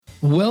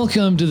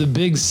Welcome to the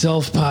Big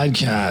Self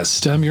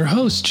Podcast. I'm your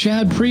host,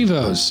 Chad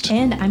Prevost.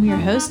 And I'm your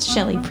host,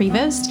 Shelly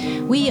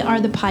Prevost. We are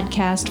the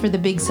podcast for the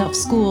Big Self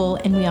School,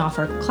 and we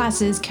offer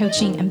classes,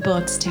 coaching, and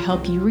books to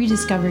help you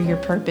rediscover your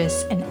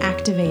purpose and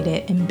activate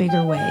it in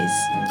bigger ways.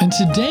 And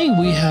today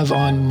we have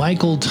on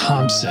Michael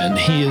Thompson.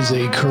 He is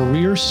a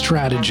career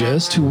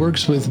strategist who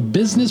works with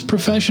business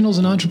professionals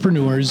and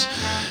entrepreneurs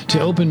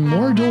to open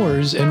more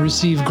doors and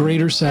receive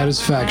greater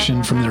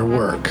satisfaction from their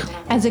work.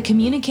 As a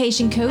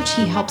communication coach,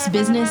 he helps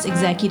business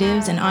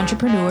executives and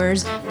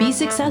entrepreneurs be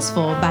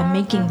successful by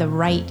making the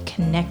right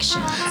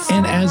connections.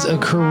 And as a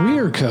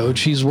career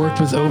coach, he's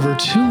worked with over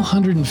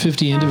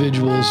 250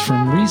 individuals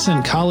from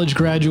recent college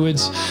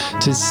graduates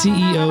to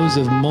CEOs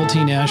of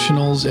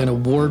multinationals and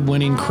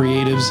award-winning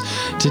creatives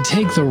to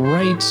take the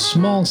right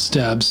small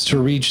steps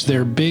to reach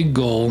their big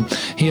goal.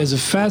 He has a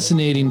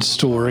fascinating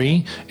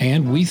story,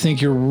 and we think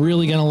you're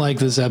really going to like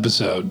this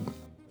episode.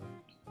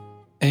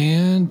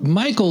 And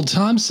Michael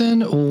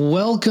Thompson,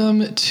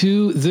 welcome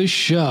to the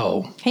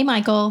show. Hey,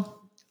 Michael.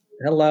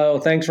 Hello.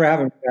 Thanks for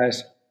having me,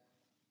 guys.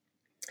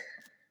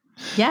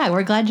 Yeah,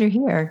 we're glad you're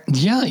here.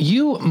 Yeah,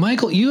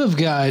 Michael, you have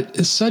got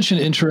such an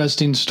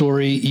interesting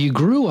story. You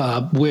grew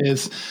up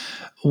with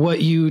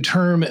what you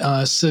term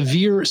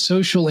severe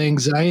social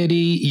anxiety.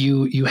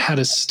 You had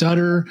a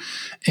stutter,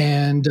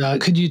 and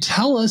could you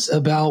tell us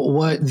about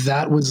what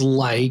that was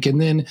like? And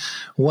then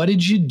what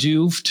did you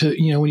do to,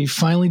 when you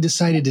finally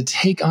decided to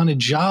take on a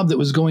job that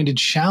was going to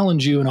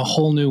challenge you in a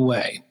whole new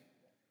way?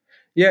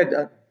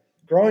 Yeah,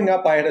 growing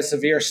up, I had a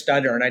severe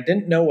stutter, and I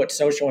didn't know what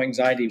social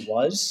anxiety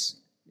was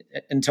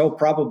until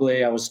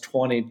probably I was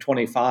 20,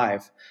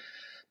 25.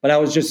 But I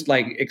was just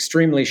like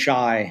extremely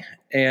shy.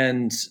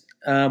 And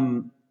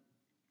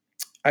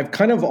I've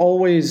kind of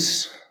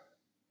always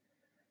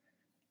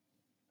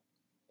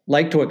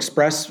liked to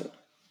express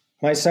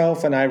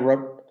myself, and I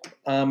wrote,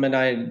 and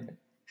I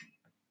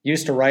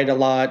used to write a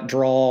lot,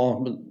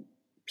 draw,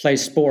 play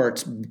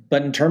sports.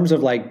 But in terms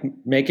of like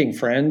making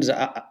friends,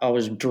 I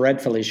was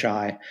dreadfully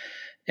shy.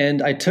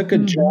 And I took a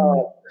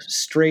job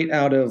straight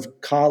out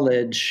of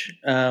college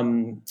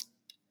in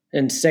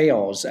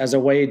sales as a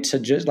way to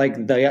just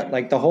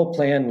the whole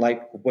plan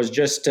was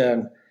just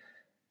to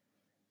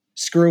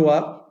screw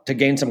up to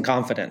gain some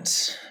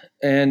confidence.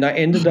 And I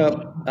ended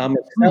up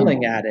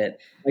excelling at it,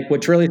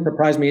 which really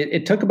surprised me.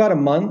 It took about a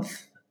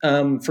month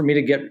for me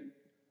to get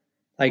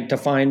to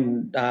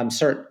find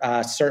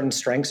certain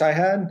strengths I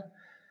had,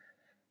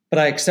 but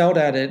I excelled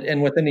at it.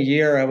 And within a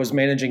year, I was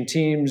managing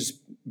teams,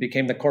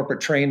 became the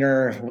corporate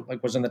trainer,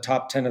 was in the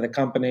top 10 of the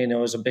company, and it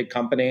was a big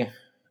company.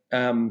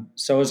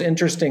 So it was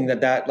interesting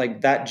that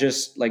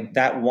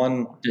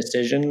one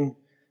decision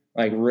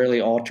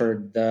really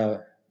altered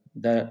the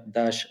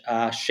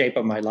shape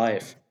of my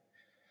life.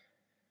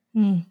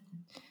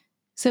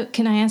 So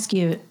can I ask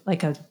you a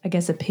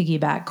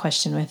piggyback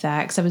question with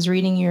that? Because I was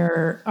reading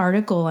your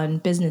article on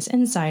Business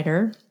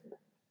Insider.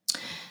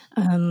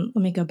 Let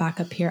me go back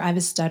up here. I have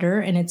a stutter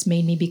and it's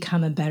made me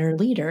become a better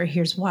leader.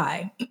 Here's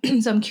why.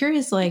 So I'm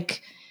curious,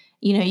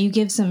 you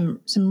give some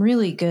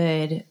really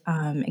good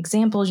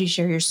examples. You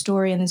share your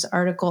story in this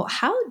article.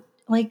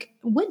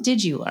 What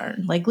did you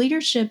learn?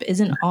 Leadership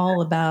isn't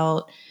all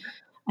about,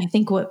 I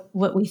think, what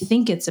we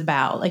think it's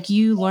about.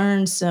 You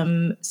learned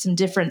some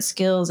different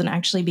skills and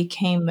actually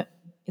became,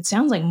 it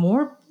sounds like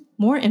more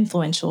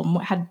influential,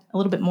 had a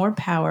little bit more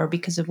power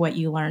because of what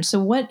you learned.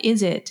 So what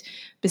is it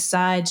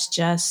besides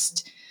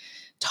just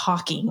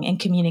talking and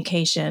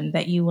communication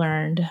that you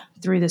learned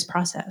through this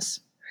process?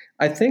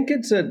 I think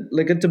it's a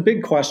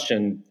big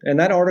question. And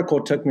that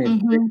article took me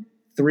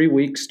 3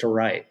 weeks to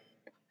write.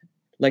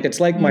 It's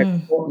like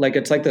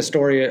it's like the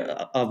story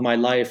of my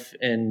life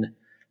in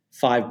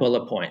 5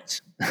 bullet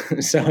points.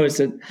 So it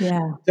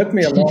took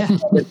me a long time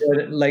to do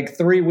it.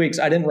 3 weeks.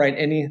 I didn't write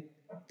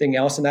anything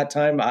else in that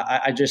time.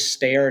 I just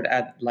stared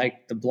at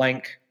the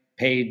blank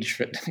page,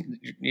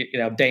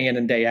 day in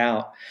and day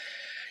out.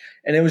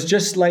 And it was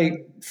just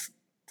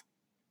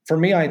for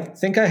me, I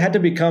think I had to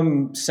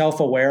become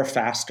self-aware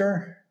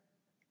faster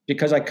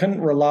because I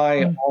couldn't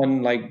rely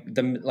on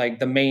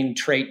the main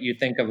trait you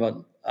think of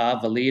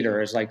a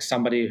leader as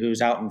somebody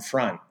who's out in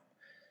front.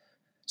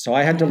 So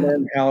I had to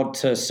learn how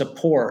to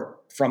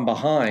support from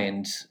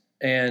behind,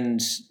 and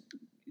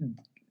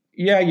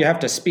you have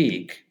to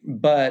speak,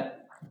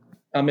 but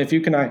if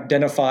you can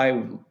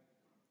identify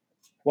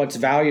what's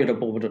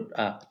valuable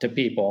to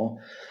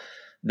people,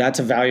 that's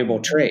a valuable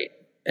trait.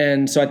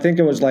 And so I think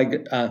it was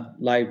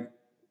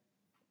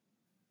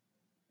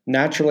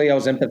naturally I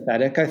was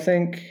empathetic, I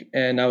think,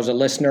 and I was a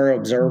listener,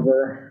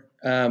 observer.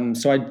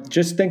 So I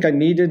just think I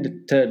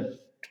needed to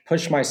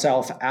push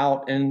myself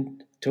out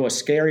into a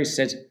scary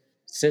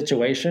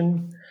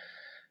situation.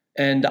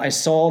 And I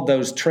saw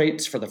those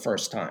traits for the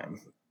first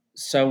time.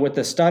 So with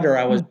the stutter,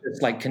 I was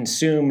just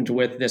consumed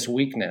with this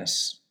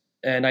weakness,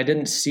 and I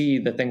didn't see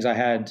the things I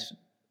had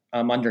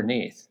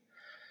underneath.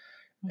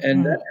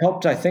 And that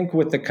helped, I think,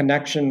 with the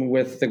connection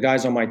with the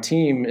guys on my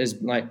team is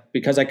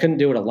because I couldn't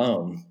do it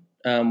alone.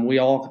 We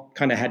all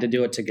kind of had to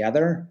do it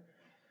together.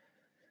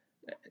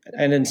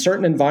 And in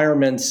certain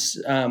environments,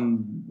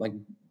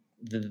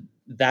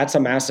 that's a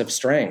massive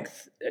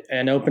strength.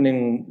 And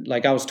opening,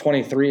 like I was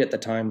 23 at the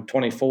time,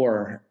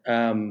 24.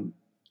 And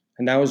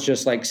that was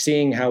just like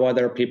seeing how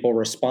other people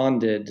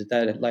responded,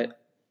 that like,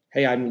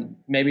 hey,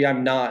 maybe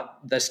I'm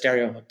not the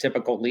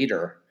stereotypical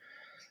leader,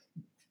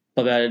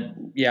 but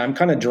yeah, I'm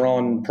kind of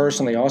drawn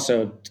personally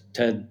also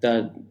to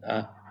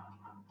the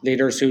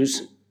leaders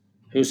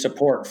who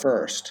support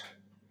first.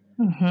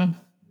 Mm-hmm.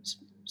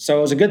 So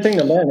it was a good thing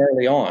to learn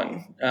early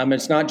on.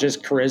 It's not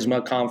just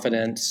charisma,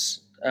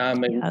 confidence.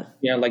 And,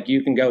 Yeah. like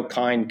you can go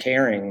kind,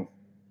 caring,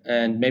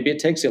 and maybe it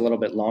takes you a little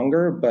bit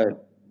longer,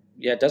 but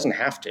yeah, it doesn't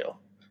have to.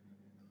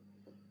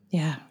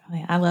 Yeah.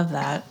 I love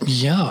that.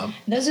 Yeah.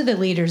 Those are the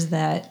leaders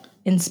that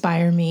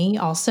inspire me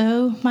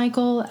also,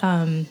 Michael.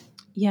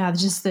 Yeah,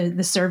 just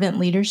the servant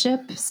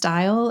leadership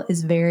style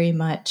is very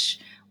much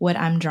what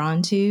I'm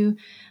drawn to.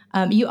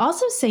 You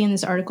also say in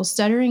this article,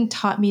 stuttering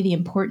taught me the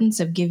importance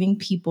of giving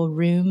people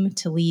room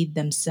to lead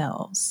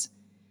themselves.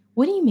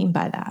 What do you mean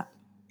by that?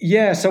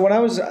 Yeah. So when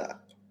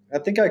I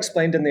think I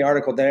explained in the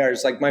article there,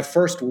 it's like my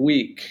first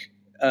week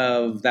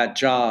of that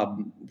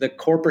job, the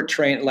corporate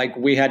train, like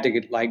we had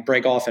to like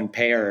break off in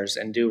pairs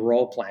and do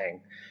role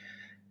playing.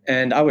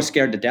 And I was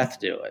scared to death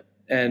to do it.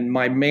 And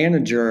my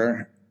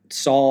manager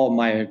saw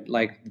my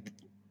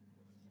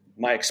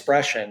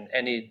expression,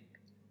 and he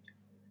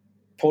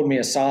pulled me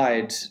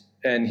aside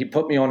and he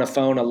put me on a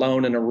phone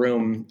alone in a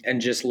room and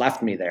just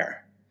left me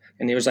there.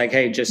 And he was like,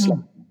 "Hey, just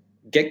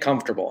get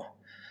comfortable."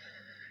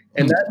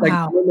 And that like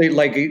Wow. really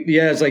like,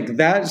 yeah, it's like,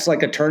 that's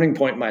like a turning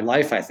point in my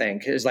life, I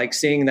think, is like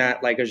seeing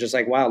that, like, it was just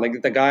like, wow,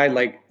 like the guy,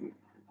 like,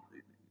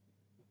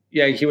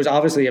 yeah, he was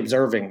obviously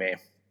observing me,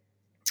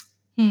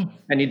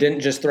 and he didn't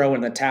just throw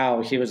in the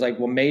towel. He was like,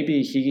 well,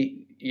 maybe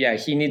he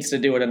needs to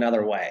do it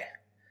another way.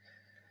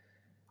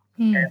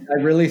 And I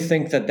really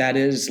think that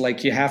is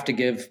like, you have to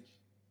give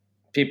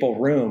people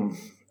room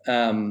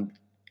to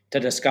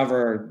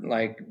discover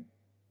like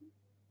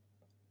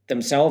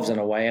themselves in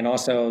a way, and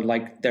also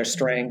like their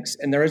strengths.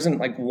 And there isn't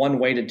like one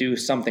way to do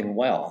something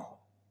well.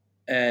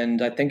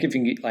 And I think if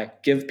you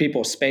like give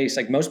people space,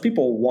 like most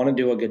people want to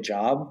do a good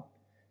job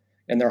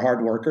and they're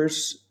hard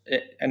workers.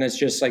 And it's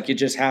just like, you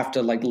just have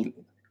to like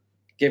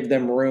give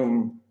them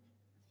room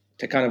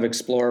to kind of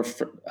explore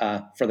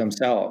for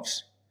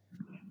themselves.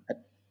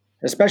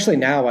 Especially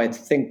now, I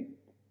think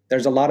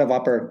there's a lot of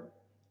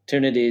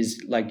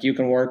opportunities, like you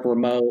can work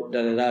remote,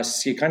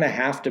 so you kind of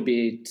have to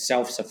be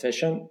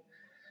self-sufficient.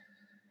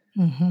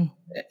 Mm-hmm.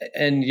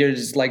 And you're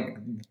just like,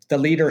 the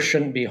leader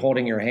shouldn't be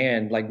holding your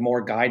hand, like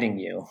more guiding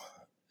you.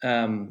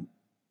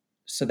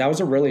 So that was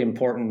a really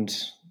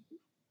important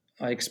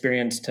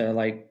experience to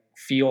like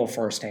feel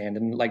firsthand,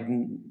 and like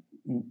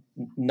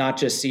not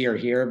just see or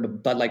hear,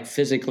 but like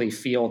physically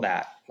feel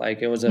that.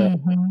 Like it was a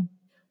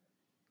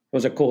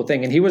cool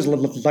thing. And he was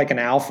like an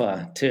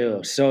alpha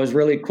too. So it was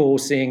really cool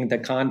seeing the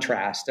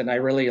contrast. And I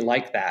really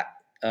like that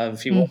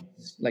of he was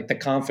like the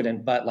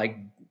confident, but like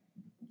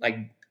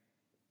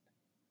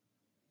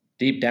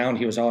deep down,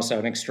 he was also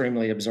an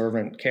extremely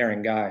observant,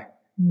 caring guy.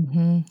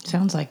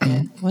 Sounds like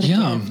it. What a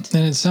gift.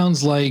 And it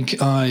sounds like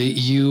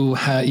you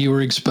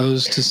were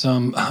exposed to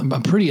some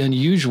a pretty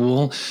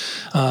unusual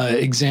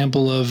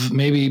example of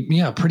maybe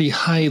pretty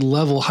high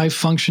level, high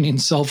functioning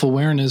self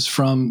awareness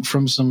from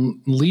some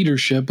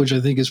leadership, which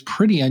I think is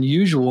pretty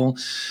unusual.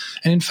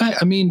 And in fact,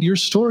 I mean, your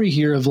story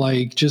here of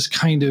like just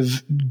kind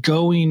of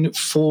going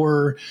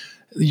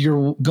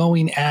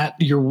at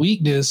your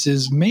weakness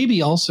is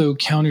maybe also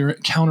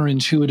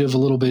counterintuitive a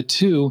little bit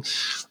too.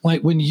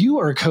 Like when you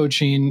are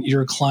coaching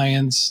your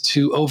clients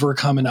to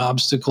overcome an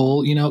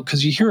obstacle,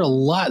 because you hear a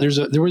lot,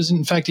 there was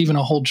in fact even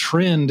a whole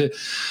trend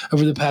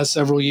over the past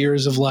several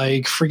years of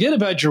like, forget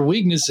about your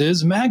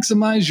weaknesses,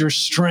 maximize your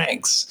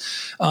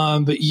strengths.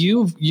 But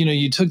you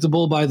took the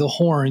bull by the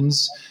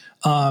horns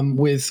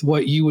with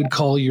what you would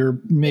call your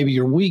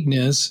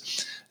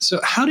weakness. So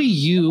how do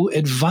you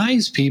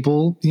advise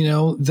people,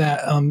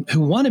 that who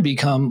want to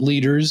become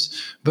leaders,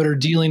 but are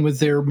dealing with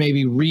their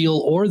maybe real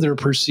or their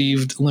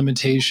perceived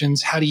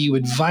limitations? How do you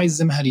advise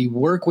them? How do you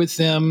work with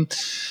them?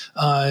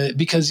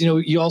 Because,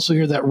 you also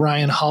hear that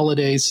Ryan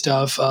Holiday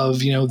stuff of,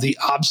 the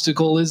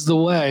obstacle is the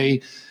way.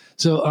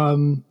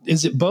 So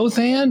is it both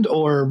and,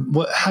 or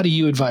what? How do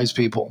you advise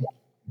people?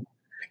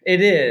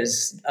 It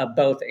is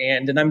both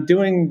and I'm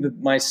doing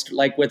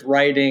like with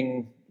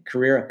writing,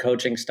 career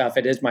coaching stuff.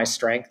 It is my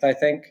strength, I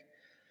think,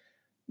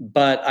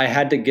 but I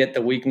had to get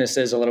the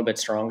weaknesses a little bit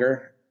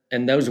stronger.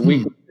 And those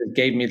weaknesses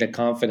gave me the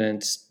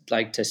confidence,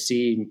 like to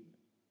see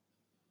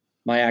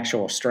my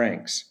actual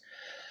strengths.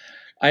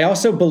 I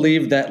also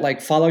believe that like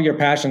follow your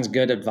passion's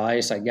good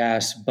advice, I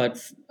guess, but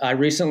I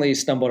recently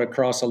stumbled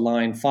across a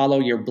line, follow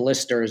your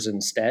blisters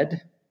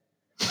instead.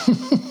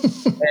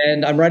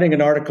 And I'm writing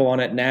an article on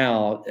it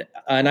now.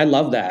 And I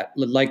love that.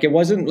 Like, it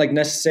wasn't like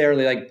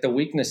necessarily like the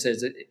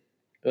weaknesses. It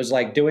was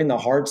like doing the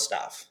hard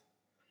stuff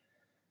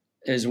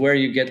is where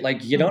you get,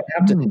 like, you don't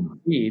have to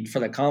succeed for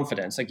the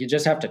confidence. Like, you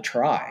just have to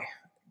try.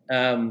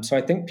 So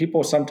I think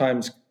people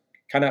sometimes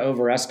kind of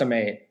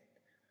overestimate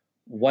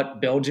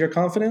what builds your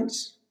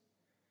confidence.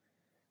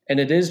 And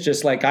it is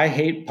just like, I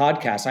hate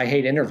podcasts. I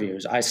hate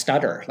interviews. I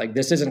stutter. Like,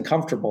 this isn't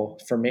comfortable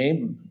for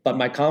me, but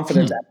my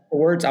confidence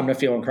afterwards, I'm going to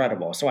feel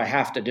incredible. So I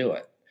have to do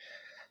it.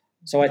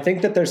 So I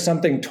think that there's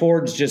something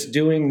towards just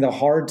doing the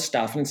hard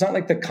stuff. And it's not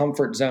like the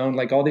comfort zone,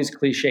 like all these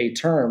cliche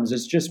terms.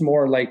 It's just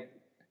more like,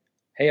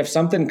 hey, if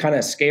something kind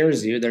of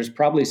scares you, there's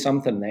probably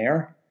something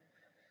there.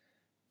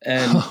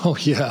 And oh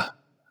yeah.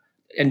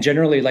 And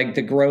generally, like,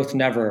 the growth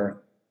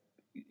never,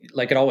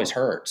 like, it always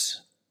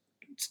hurts.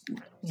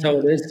 So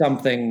it is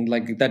something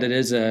like that. It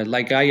is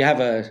like, I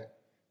have a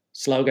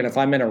slogan: if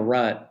I'm in a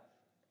rut,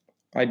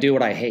 I do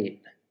what I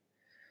hate.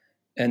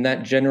 And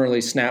that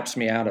generally snaps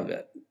me out of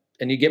it.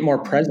 And you get more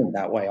present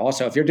that way.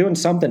 Also, if you're doing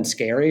something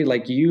scary,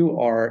 like, you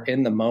are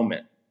in the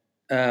moment.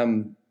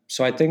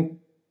 So I think,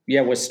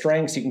 with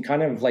strengths, you can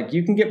kind of, like,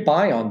 you can get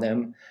by on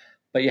them,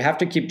 but you have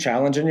to keep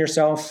challenging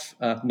yourself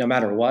no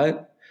matter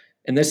what.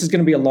 And this is going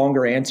to be a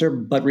longer answer,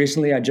 but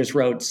recently I just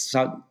wrote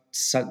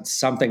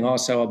something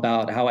also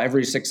about how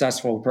every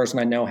successful person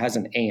I know has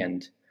an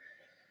and.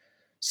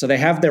 So they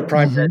have their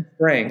primary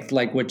strength,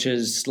 like, which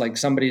is like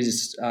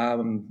somebody's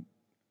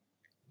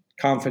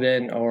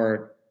confident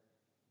or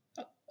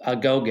a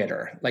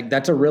go-getter. Like,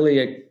 that's a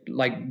really,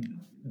 like,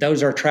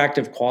 those are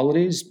attractive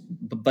qualities,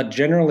 but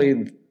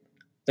generally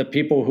the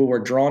people who we're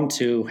drawn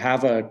to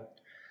have a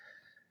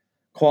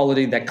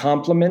quality that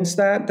complements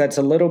that. That's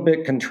a little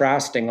bit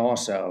contrasting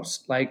also.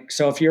 Like,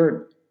 so if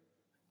you're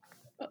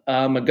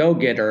a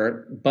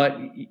go-getter, but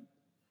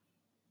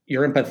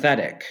you're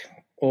empathetic,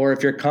 or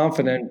if you're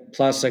confident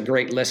plus a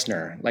great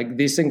listener, like,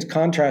 these things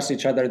contrast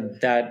each other,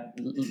 that,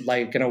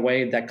 like, in a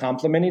way that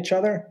complement each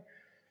other.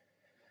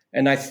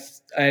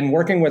 And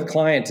working with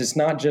clients, it's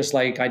not just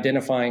like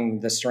identifying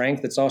the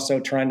strength. It's also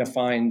trying to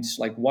find,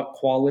 like, what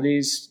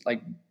qualities,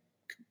 like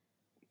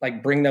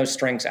bring those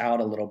strengths out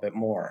a little bit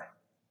more.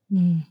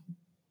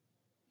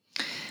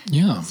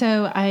 Yeah.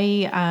 So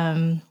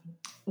I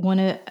want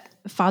to,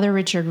 Father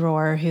Richard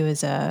Rohr, who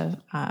is a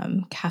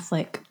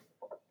Catholic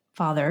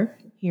father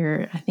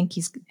here. I think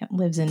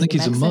lives in New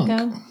Mexico. He's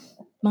a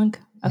monk.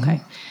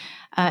 Okay.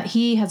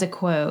 He has a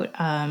quote.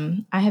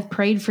 I have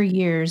prayed for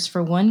years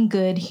for one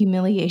good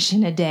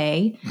humiliation a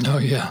day. Oh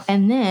yeah.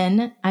 And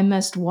then I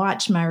must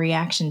watch my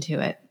reaction to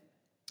it.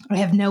 I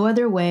have no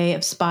other way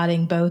of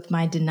spotting both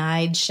my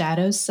denied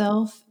shadow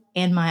self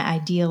and my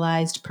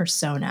idealized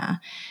persona.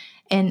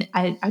 And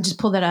I just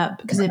pulled that up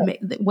because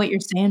what you're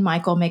saying,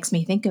 Michael, makes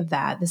me think of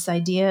that. This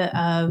idea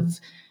of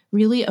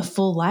really a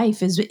full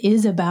life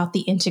is about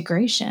the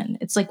integration.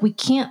 It's like we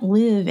can't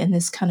live in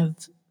this kind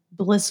of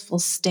blissful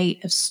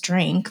state of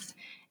strength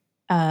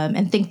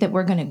and think that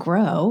we're going to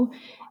grow.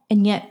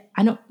 And yet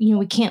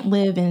we can't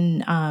live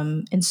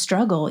in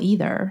struggle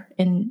either.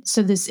 And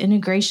so this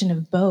integration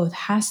of both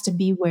has to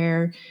be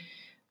where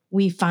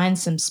we find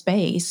some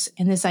space.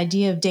 And this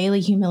idea of daily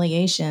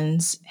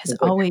humiliations has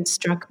always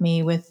struck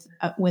me with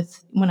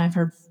when I've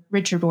heard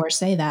Richard Rohr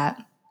say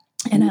that.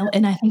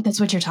 And I think that's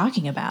what you're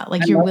talking about.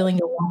 Like, you're willing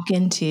to walk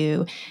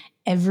into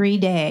every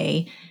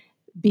day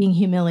being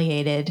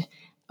humiliated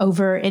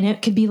over, and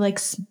it could be like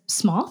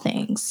small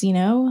things,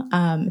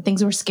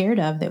 things we're scared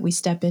of that we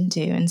step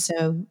into. And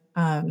so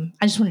I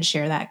just wanted to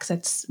share that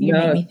because you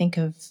made me think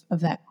of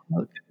that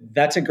quote.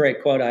 That's a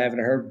great quote I haven't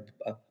heard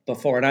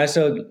before. And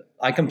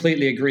I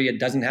completely agree. It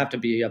doesn't have to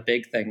be a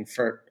big thing.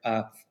 For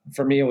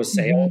me, it was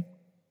sales.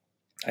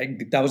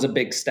 That was a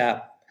big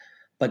step.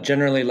 But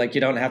generally, like,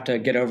 you don't have to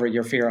get over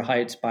your fear of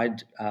heights by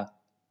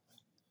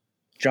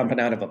jumping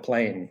out of a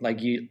plane.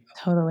 Like, you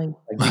totally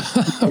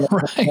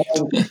right.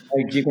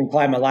 Like, you can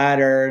climb a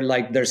ladder.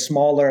 Like, they're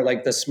smaller.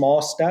 Like, the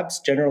small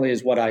steps generally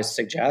is what I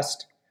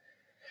suggest.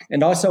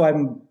 And also,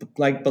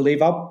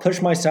 believe I'll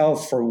push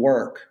myself for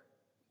work.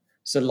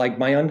 So, like,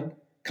 my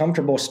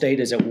uncomfortable state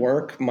is at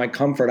work. My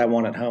comfort I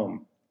want at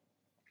home.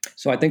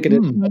 So I think it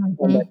is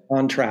that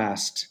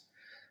contrast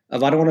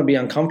of, I don't want to be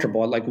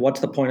uncomfortable. Like, what's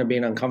the point of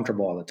being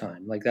uncomfortable all the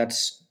time? Like,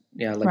 that's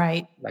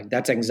right. Like,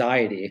 that's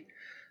anxiety.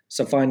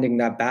 So finding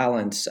that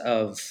balance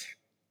of,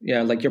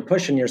 like, you're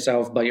pushing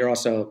yourself, but you're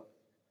also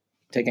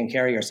taking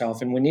care of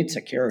yourself, and we need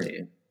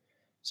security.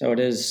 So it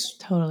is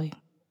totally.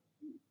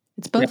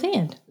 It's both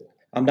and.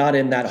 I'm not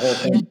in that whole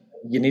thing.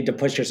 You need to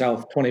push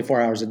yourself 24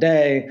 hours a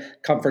day,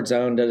 comfort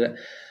zone.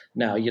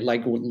 No, you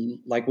like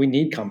we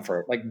need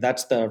comfort. Like,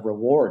 that's the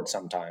reward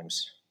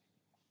sometimes.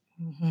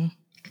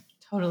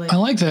 Totally. I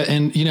like that.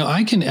 And,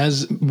 I can,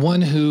 as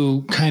one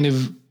who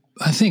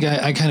I think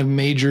I kind of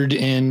majored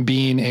in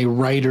being a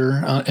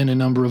writer in a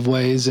number of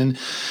ways, and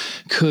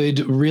could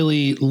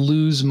really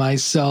lose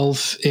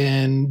myself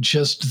in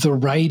just the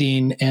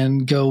writing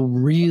and go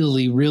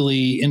really,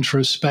 really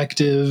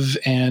introspective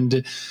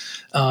and,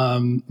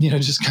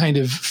 just kind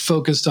of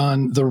focused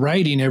on the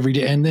writing every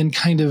day, and then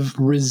kind of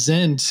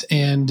resent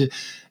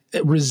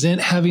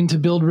having to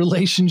build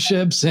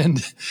relationships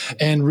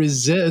and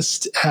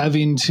resist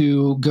having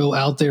to go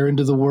out there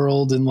into the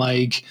world and,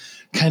 like,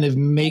 kind of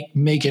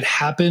make it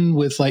happen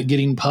with, like,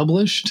 getting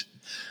published.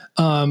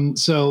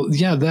 So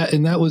yeah,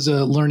 that was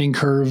a learning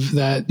curve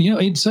that,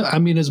 I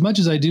mean, as much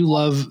as I do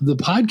love the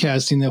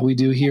podcasting that we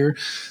do here,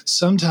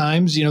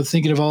 sometimes,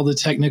 thinking of all the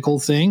technical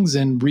things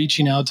and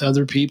reaching out to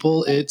other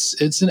people,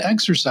 it's an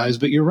exercise,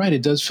 but you're right.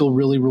 It does feel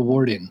really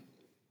rewarding.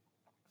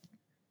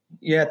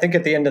 Yeah. I think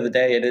at the end of the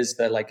day, it is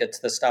it's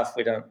the stuff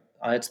we don't,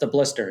 it's the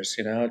blisters,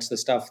 it's the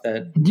stuff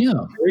that I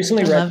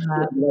recently read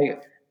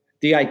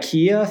the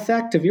IKEA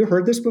effect. Have you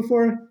heard this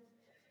before?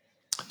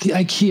 The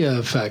IKEA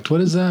effect. What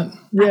is that?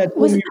 Yeah.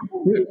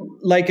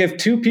 If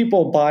two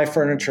people buy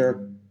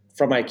furniture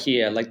from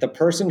IKEA, like the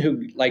person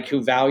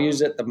who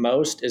values it the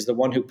most is the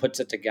one who puts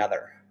it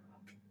together.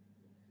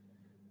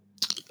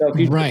 So if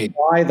you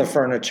buy the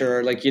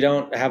furniture, you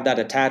don't have that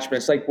attachment.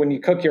 It's like when you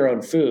cook your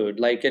own food,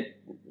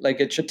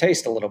 it should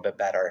taste a little bit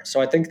better.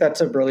 So I think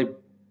that's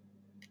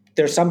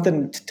there's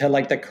something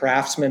to the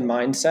craftsman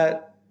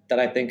mindset that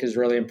I think is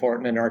really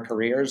important in our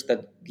careers.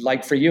 That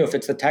for you, if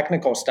it's the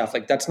technical stuff,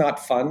 that's not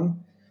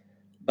fun,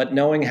 but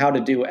knowing how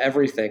to do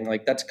everything,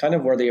 that's kind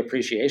of where the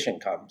appreciation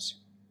comes.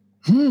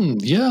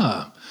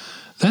 Yeah.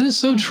 That is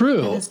so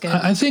true.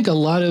 I think a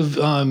lot of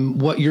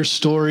what your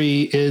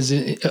story is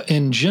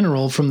in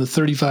general from the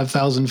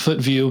 35,000 foot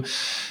view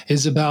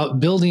is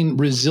about building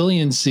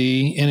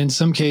resiliency, and in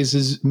some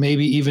cases,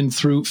 maybe even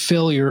through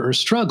failure or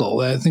struggle.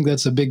 I think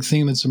that's a big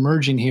theme that's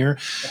emerging here,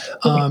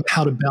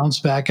 how to bounce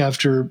back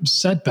after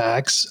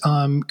setbacks.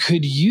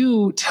 Could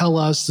you tell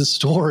us the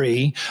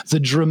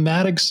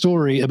dramatic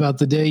story about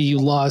the day you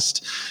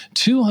lost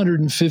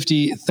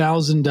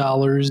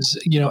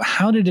 $250,000?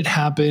 How did it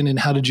happen and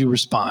how did you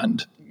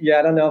respond? Yeah,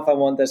 I don't know if I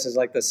want this as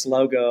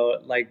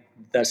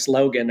the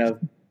slogan of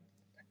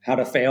how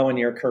to fail in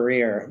your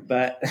career,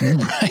 but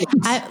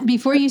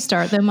before you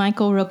start though,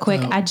 Michael, real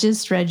quick, I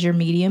just read your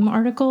Medium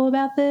article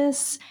about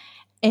this,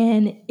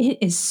 and it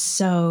is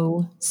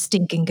so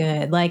stinking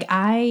good.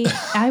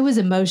 I was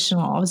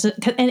emotional.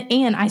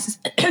 And I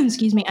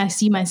excuse me, I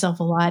see myself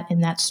a lot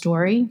in that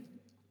story.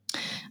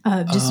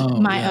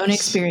 My own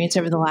experience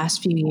over the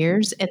last few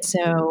years, and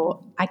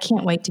so I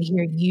can't wait to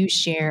hear you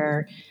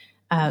share.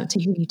 To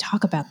hear you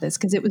talk about this,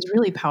 because it was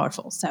really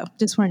powerful. So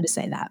just wanted to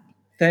say that.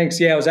 Thanks.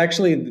 Yeah, it was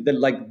actually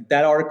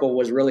that article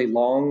was really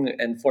long,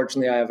 and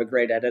fortunately I have a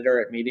great editor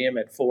at Medium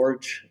at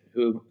Forge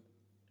who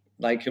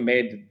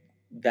made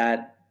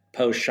that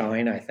post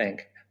shine, I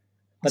think.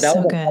 But that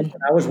was good.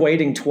 I was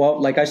waiting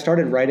 12, I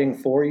started writing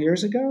 4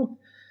 years ago,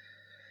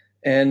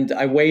 and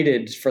I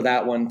waited for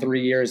that one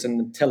 3 years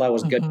until I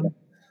was good.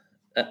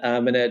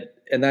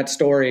 And that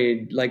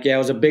story, it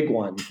was a big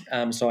one.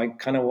 So I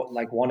kind of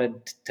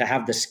wanted to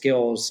have the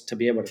skills to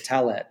be able to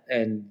tell it.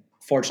 And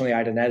fortunately I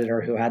had an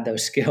editor who had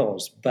those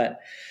skills,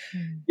 but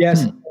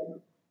yes.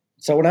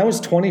 So when I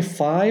was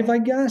 25, I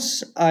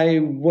guess I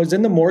was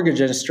in the mortgage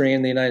industry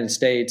in the United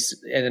States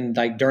and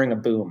during a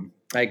boom,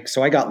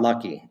 so I got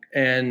lucky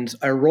and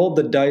I rolled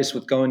the dice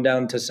with going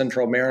down to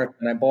Central America,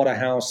 and I bought a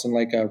house in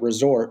a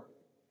resort.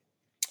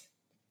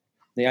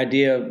 The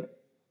idea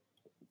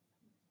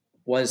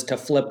was to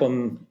flip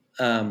them.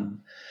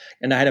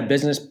 And I had a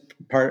business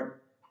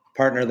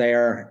partner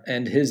there,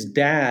 and his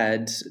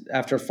dad,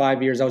 after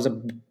 5 years, I was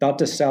about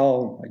to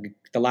sell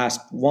the last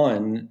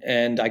one,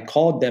 and I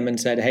called them and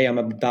said, "Hey, I'm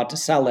about to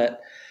sell it."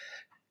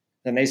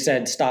 And they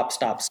said, "Stop.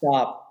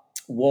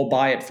 We'll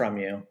buy it from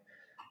you."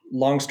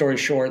 Long story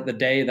short, the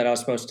day that I was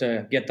supposed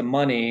to get the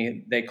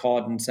money, they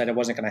called and said it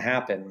wasn't going to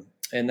happen.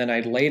 And then I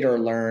later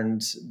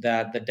learned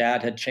that the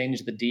dad had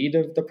changed the deed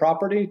of the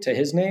property to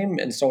his name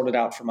and sold it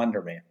out from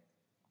under me.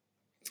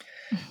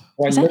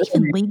 Is that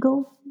even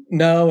legal?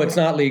 No, it's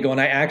not legal. And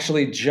I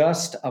actually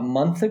just a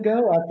month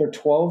ago, after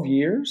 13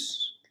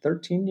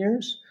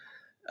 years,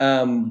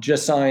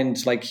 just signed,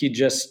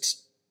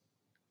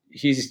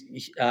 he's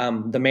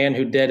the man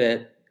who did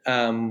it.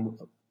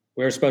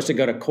 We were supposed to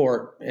go to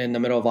court in the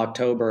middle of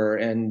October.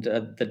 And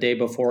the day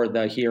before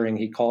the hearing,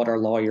 he called our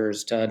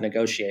lawyers to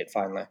negotiate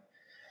finally.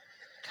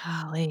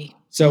 Golly.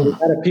 So we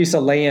had a piece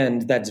of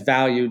land that's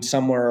valued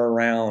somewhere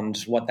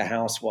around what the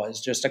house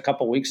was just a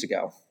couple weeks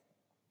ago.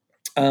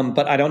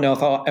 But I don't know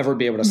if I'll ever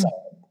be able to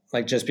sell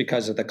it, just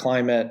because of the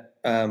climate.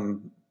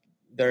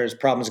 There's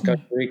problems in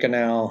Costa Rica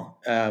now.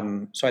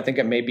 So I think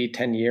it may be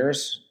 10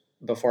 years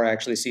before I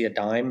actually see a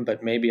dime,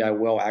 but maybe I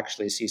will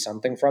actually see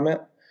something from it.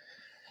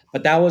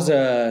 But that was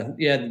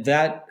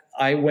that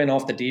I went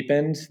off the deep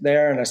end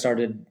there, and I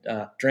started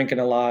drinking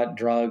a lot,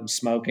 drugs,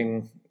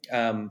 smoking,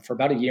 for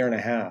about a year and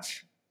a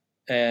half.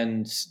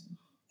 And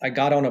I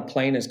got on a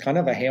plane as kind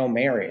of a Hail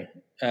Mary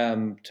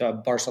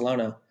to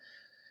Barcelona.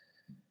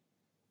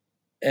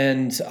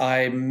 And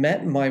I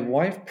met my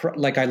wife,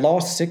 I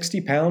lost 60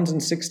 pounds in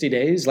 60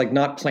 days,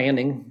 not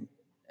planning.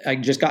 I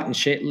just got in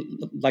shape.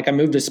 I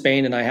moved to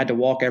Spain and I had to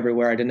walk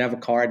everywhere. I didn't have a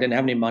car. I didn't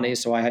have any money.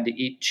 So I had to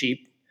eat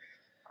cheap.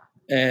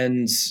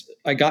 And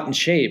I got in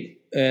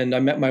shape, and I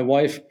met my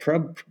wife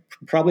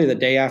probably the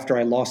day after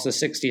I lost the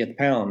 60th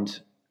pound.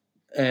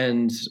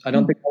 And I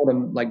don't think I would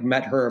have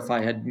met her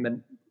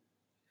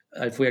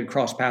if we had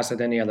crossed paths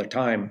at any other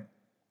time.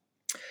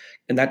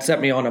 And that set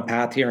me on a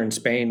path here in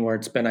Spain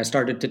where I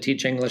started to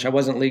teach English. I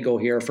wasn't legal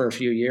here for a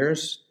few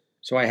years.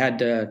 So I had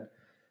to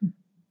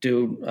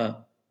do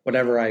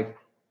whatever I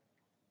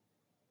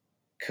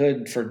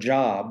could for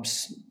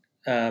jobs.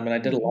 And I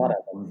did a lot of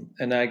them.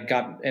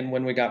 And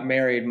when we got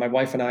married, my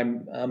wife and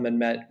I had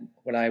met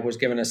when I was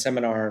given a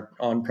seminar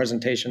on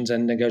presentations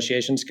and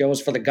negotiation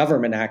skills for the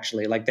government,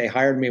 actually. Like they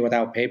hired me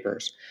without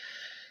papers.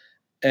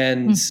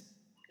 And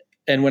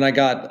when I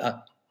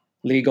got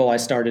legal, I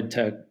started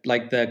to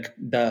like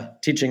the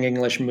teaching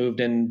English moved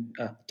in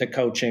to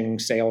coaching,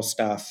 sales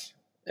stuff,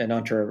 and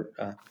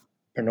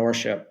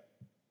entrepreneurship.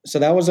 So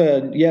that was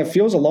it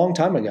feels a long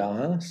time ago,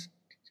 huh?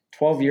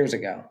 12 years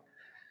ago.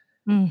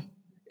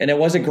 And it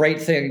was a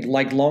great thing.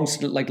 Long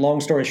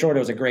story short, it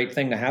was a great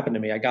thing to happen to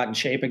me. I got in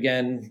shape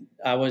again.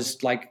 I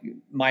was like,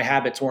 my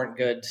habits weren't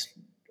good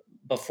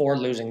before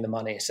losing the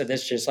money. So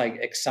this just like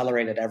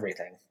accelerated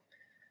everything.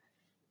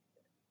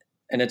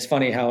 And it's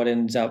funny how it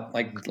ends up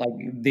like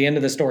the end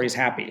of the story is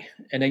happy.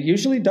 And it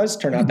usually does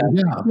turn out that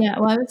way. Yeah.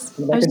 Well, I was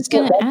just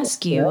going to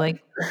ask you,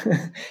 like,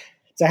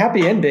 it's a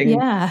happy ending.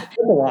 Yeah.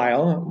 For a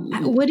while.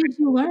 What did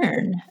you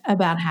learn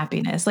about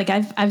happiness? Like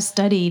I've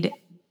studied,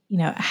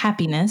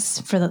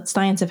 happiness, for the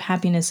science of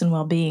happiness and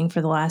well-being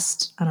for the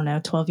last,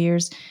 12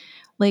 years.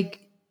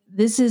 Like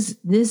this is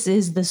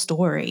the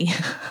story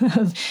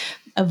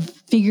of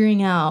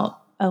figuring out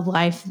a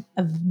life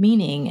of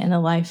meaning and a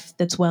life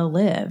that's well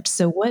lived.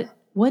 So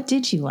what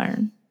did you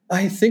learn?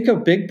 I think a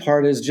big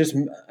part is just,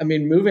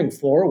 moving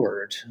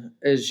forward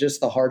is just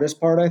the hardest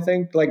part. I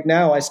think like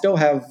now I still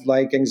have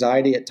like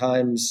anxiety at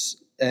times.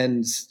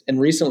 And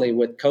recently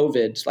with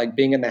COVID, like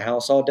being in the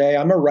house all day,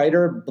 I'm a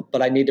writer,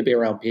 but I need to be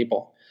around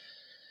people.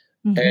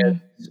 And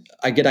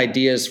I get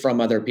ideas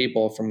from other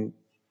people, from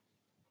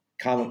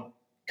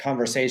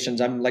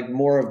conversations. I'm like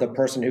more of the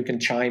person who can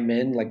chime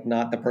in, like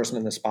not the person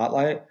in the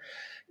spotlight.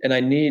 And I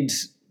need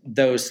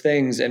those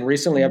things. And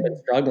recently I've been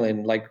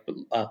struggling like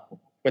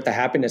with the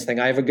happiness thing.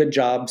 I have a good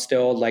job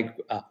still, like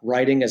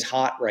writing is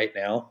hot right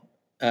now.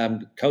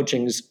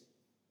 Coaching's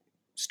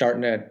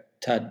starting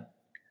to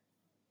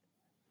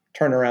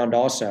turn around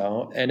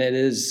also. And it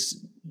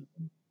is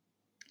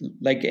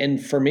like,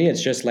 and for me,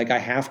 it's just like I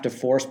have to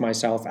force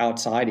myself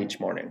outside each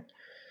morning,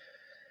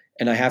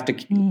 and I have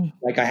to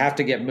I have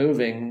to get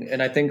moving.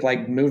 And I think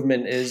like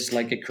movement is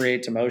like, it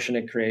creates emotion,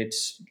 it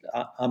creates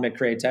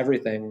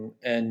everything.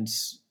 And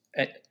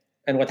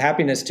with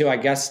happiness too, I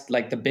guess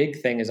like the big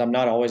thing is I'm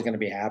not always going to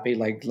be happy.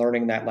 Like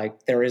learning that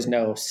like there is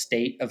no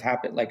state of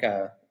like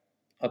a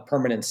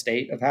permanent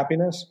state of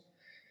happiness.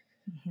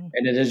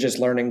 And it is just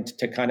learning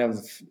to kind of,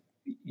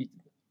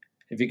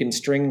 if you can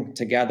string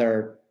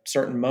together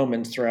certain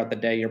moments throughout the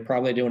day, you're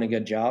probably doing a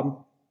good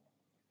job.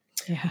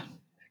 Yeah.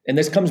 And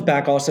this comes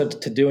back also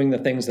to doing the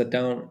things that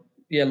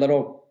a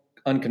little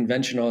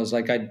unconventional, is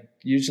like I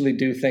usually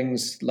do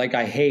things like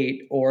I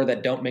hate or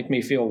that don't make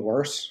me feel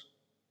worse.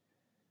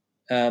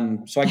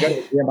 So I go to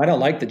the gym. I don't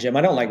like the gym.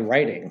 I don't like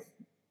writing,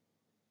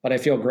 but I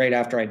feel great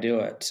after I do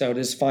it. So it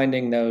is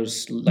finding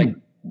those, like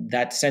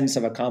that sense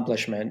of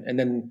accomplishment. And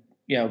then,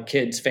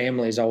 kids,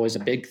 family is always a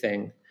big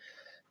thing.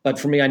 But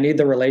for me, I need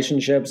the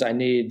relationships. I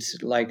need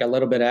like a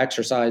little bit of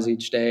exercise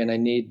each day, and I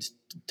need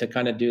to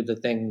kind of do the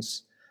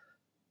things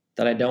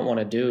that I don't want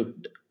to do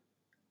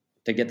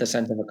to get the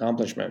sense of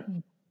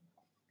accomplishment.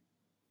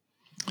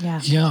 Yeah,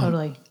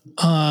 totally.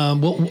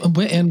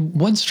 And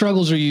what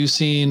struggles are you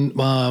seeing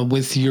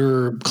with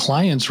your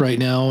clients right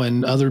now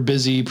and other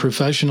busy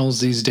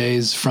professionals these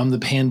days from the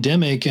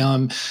pandemic?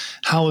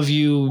 How have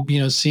you,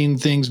 seen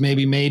things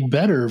maybe made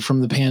better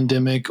from the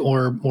pandemic,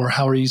 or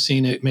how are you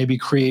seeing it maybe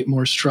create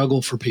more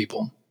struggle for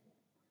people?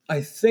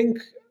 I think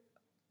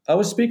I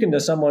was speaking to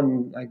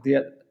someone like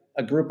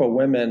a group of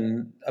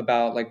women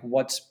about like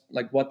what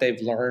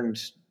they've learned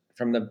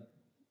from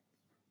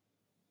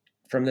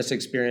this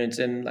experience.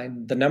 And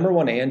like the number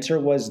one answer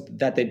was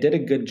that they did a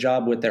good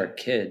job with their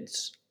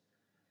kids.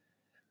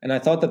 And I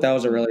thought that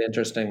was a really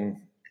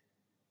interesting,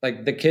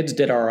 like the kids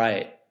did all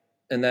right.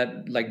 And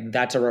that like,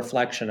 that's a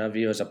reflection of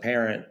you as a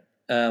parent.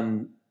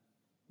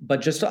 But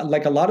just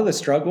like a lot of the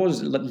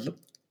struggles,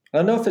 I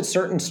don't know if it's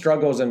certain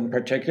struggles in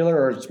particular,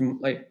 or it's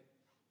like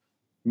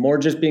more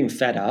just being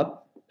fed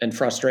up and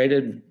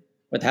frustrated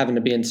with having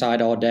to be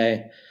inside all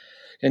day.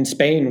 In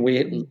Spain,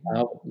 we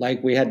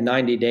had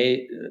 90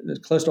 days,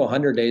 close to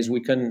 100 days.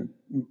 We couldn't,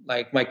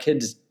 like my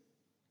kids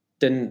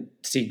didn't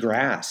see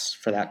grass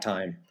for that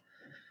time.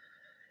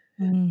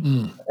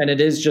 And it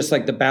is just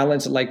like the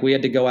balance. Like we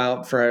had to go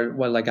out for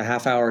like a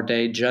half hour a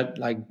day,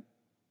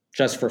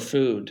 just for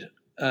food.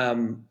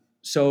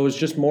 So it was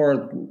just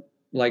more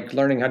like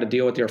learning how to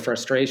deal with your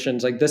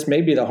frustrations. Like this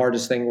may be the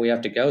hardest thing we have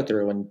to go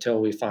through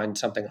until we find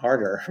something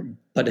harder,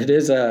 but it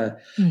is the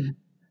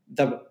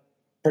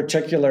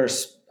particular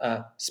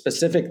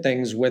specific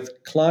things with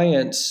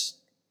clients.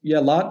 Yeah,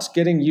 lots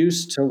getting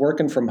used to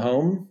working from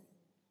home.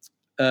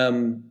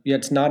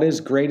 It's not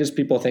as great as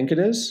people think it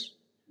is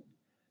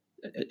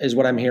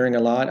what I'm hearing a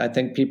lot. I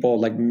think people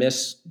like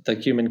miss the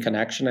human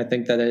connection. I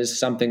think that is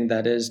something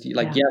that is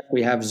like, yes,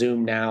 we have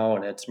Zoom now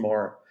and it's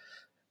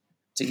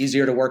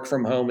easier to work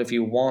from home if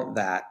you want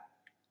that.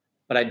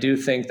 But I do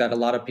think that a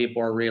lot of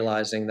people are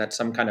realizing that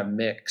some kind of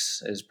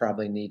mix is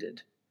probably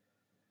needed.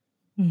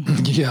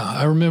 Yeah,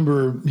 I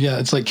remember. Yeah,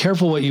 it's like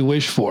careful what you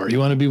wish for. You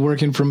want to be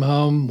working from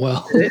home?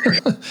 Well,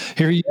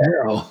 here you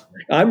go.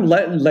 I'm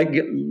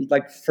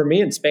like for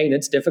me in Spain,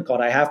 it's difficult.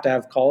 I have to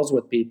have calls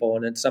with people,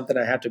 and it's something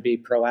I have to be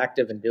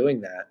proactive in doing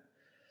that,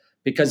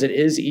 because it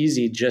is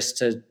easy just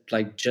to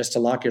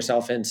lock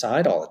yourself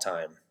inside all the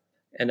time.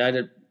 And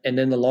and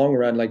in the long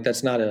run,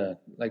 that's not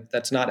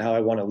how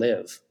I want to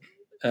live.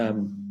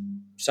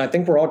 So I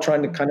think we're all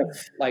trying to kind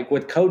of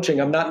with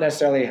coaching. I'm not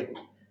necessarily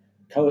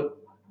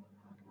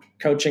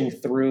coaching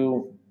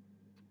through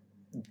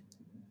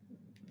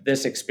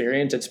this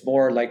experience. It's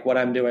more like what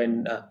I'm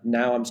doing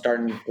now. I'm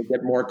starting to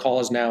get more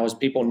calls now as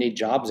people need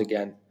jobs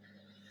again,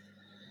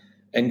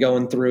 and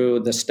going through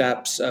the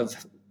steps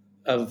of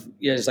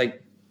it's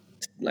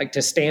like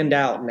to stand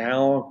out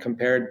now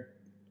compared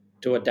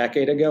to a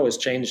decade ago has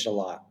changed a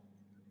lot.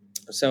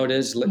 So it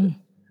is.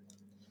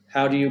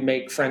 How do you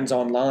make friends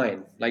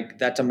online? Like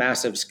that's a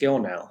massive skill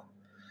now,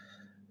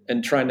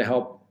 and trying to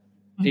help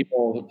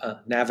people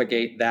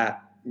navigate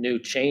that new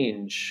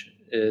change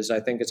is, I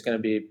think there's going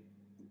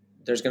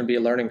to be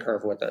a learning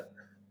curve with it.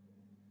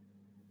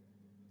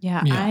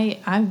 Yeah.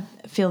 I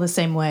feel the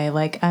same way.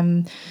 Like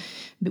I'm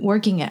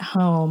working at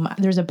home.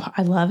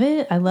 I love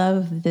it. I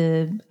love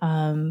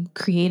the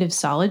creative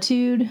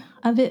solitude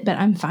of it, but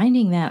I'm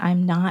finding that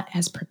I'm not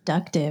as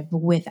productive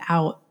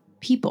without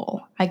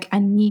people. Like I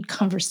need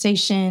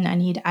conversation, I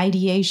need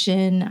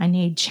ideation, I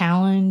need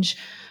challenge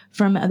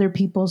from other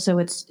people. So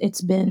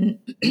it's been,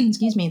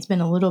 excuse me, it's been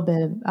a little bit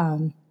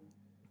of,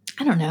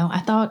 I don't know.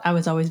 I thought I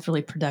was always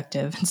really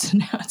productive. And so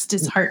now it's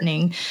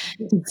disheartening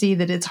to see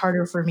that it's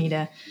harder for me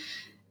to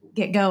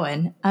get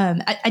going.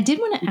 I did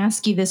want to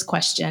ask you this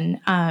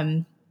question.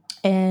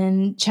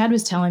 And Chad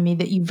was telling me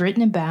that you've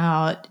written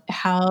about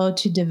how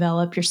to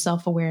develop your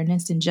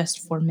self-awareness in just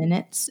 4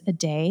 minutes a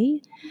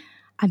day.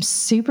 I'm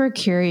super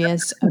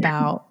curious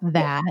about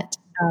that.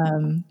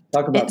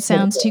 Talk about It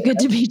sounds too good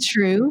to be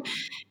true,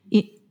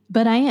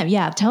 but I am.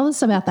 Yeah. Tell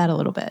us about that a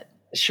little bit.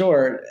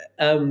 Sure.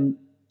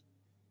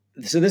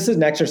 So this is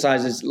an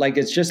exercise.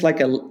 It's just like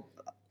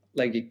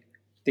the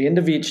end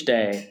of each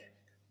day,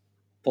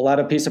 pull out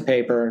a piece of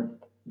paper,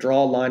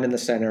 draw a line in the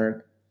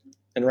center,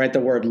 and write the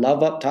word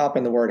love up top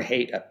and the word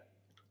hate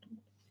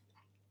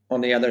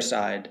on the other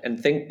side, and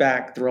think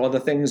back through all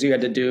the things you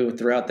had to do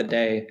throughout the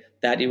day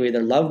that you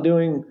either loved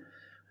doing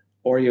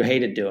or you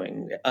hated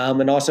doing,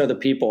 and also the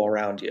people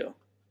around you.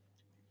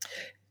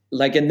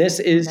 And this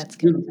is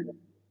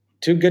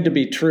too good to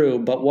be true,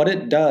 but what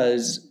it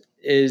does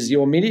is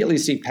you'll immediately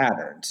see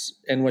patterns.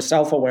 And with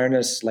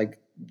self-awareness,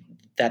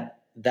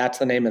 that's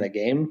the name of the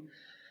game.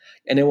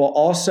 And it will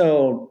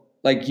also,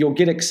 you'll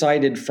get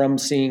excited from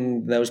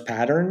seeing those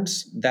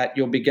patterns that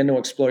you'll begin to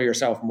explore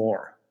yourself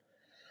more.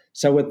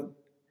 So with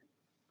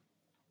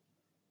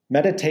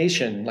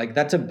meditation,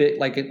 that's a bit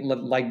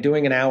like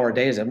doing an hour a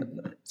day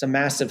it's a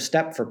massive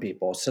step for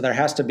people. So there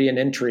has to be an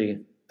entry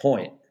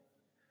point.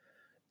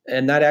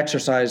 And that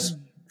exercise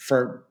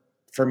for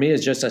me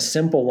is just a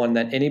simple one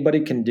that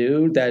anybody can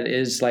do, that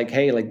is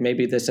hey,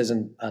 maybe this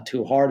isn't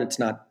too hard. It's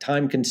not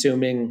time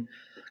consuming.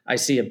 I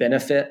see a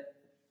benefit,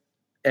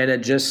 and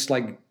it just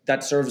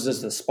that serves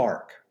as the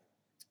spark.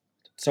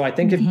 So I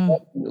think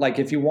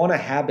if you want a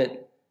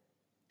habit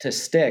to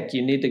stick,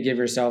 you need to give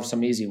yourself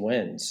some easy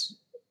wins,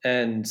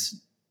 and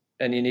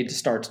you need to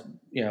start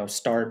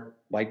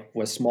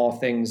with small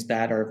things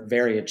that are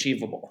very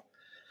achievable.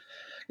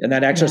 And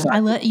that exercise, I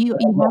let you.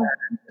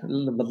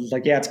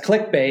 It's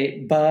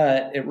clickbait,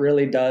 but it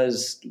really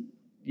does.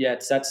 Yeah,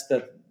 it sets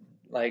the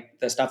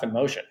stuff in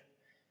motion.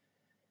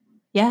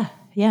 Yeah.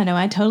 Yeah. No,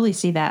 I totally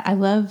see that. I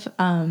love,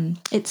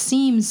 it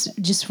seems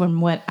just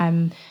from what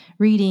I'm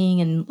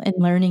reading and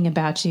learning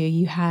about you,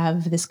 you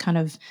have this kind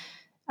of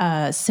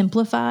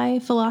simplify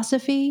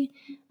philosophy.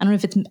 I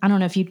don't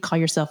know if you'd call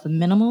yourself a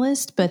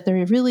minimalist, but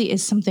there really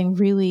is something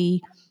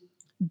really,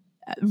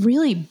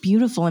 really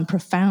beautiful and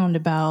profound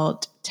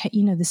about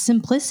the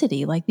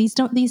simplicity. These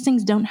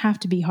things don't have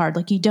to be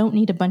hard. You don't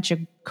need a bunch of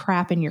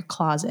crap in your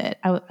closet.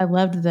 I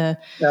loved the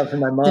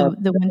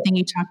one thing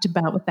you talked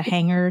about with the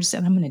hangers,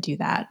 and I'm going to do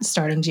that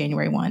starting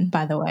January 1,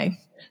 by the way,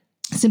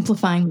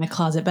 simplifying my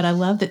closet. But I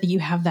love that you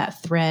have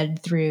that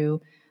thread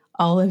through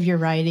all of your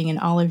writing and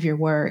all of your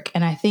work.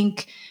 And I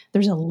think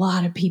there's a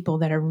lot of people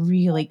that are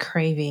really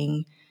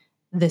craving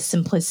the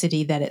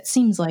simplicity that it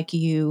seems like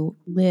you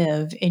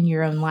live in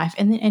your own life,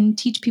 and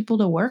teach people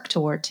to work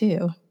toward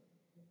too.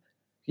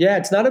 Yeah,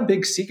 it's not a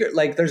big secret.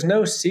 There's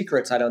no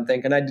secrets, I don't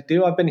think. And I've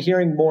been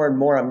hearing more and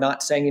more, I'm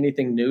not saying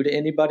anything new to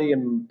anybody,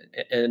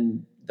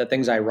 and the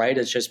things I write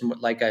is just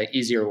a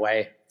easier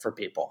way for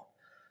people.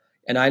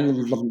 And I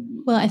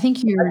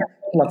think you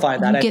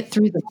get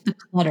through the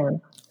clutter.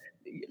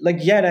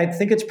 And I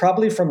think it's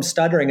probably from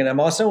stuttering. And I'm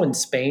also in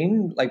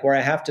Spain, where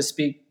I have to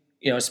speak,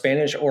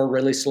 Spanish or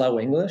really slow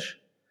English.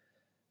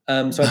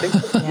 So I think,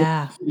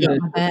 I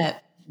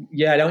bet.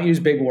 I don't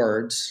use big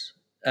words.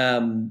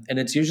 And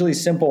it's usually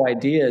simple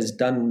ideas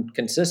done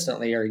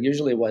consistently are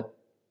usually what,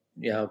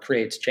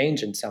 creates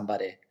change in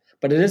somebody.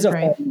 But it is a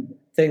Right. fun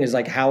thing is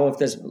like, how if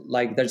this,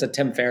 like, there's a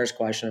Tim Ferriss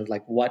question of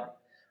like, what,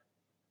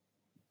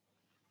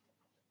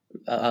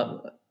 I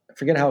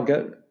forget how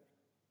good,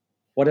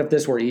 what if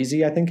this were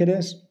easy? I think it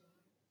is.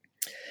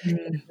 Mm.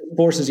 It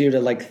forces you to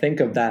like think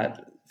of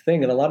that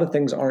thing. And a lot of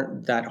things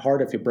aren't that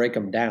hard if you break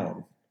them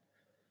down.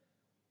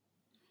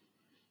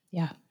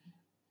 Yeah.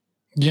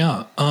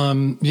 Yeah.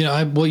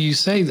 Well, you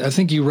say, I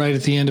think you write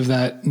at the end of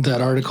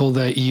that article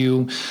that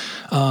you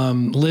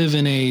live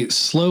in a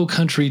slow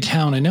country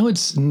town. I know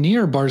it's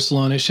near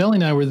Barcelona. Shelley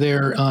and I were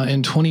there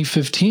in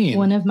 2015.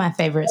 One of my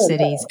favorite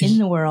cities in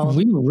the world.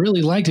 We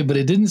really liked it, but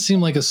it didn't seem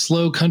like a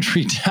slow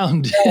country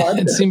town.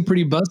 It seemed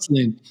pretty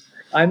bustling.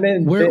 I'm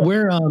in,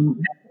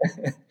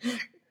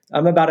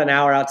 I'm about an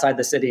hour outside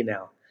the city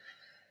now.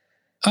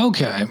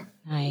 Okay.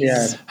 Nice.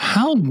 Yeah.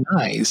 How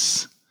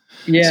nice.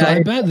 Yeah. So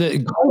I bet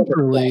that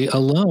culturally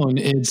alone,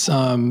 it's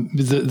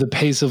the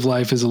pace of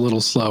life is a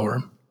little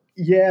slower.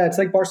 Yeah, it's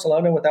like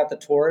Barcelona without the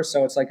tourists.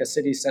 So it's like a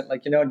city set,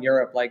 like, you know, in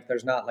Europe, like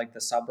there's not like the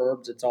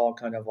suburbs. It's all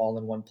kind of all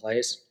in one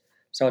place.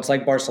 So it's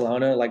like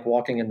Barcelona, like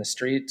walking in the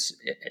streets,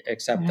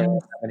 except there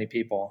aren't that many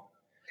people.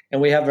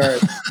 And we have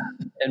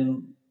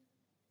and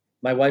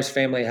my wife's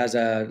family has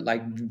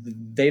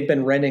they've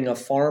been renting a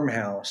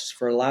farmhouse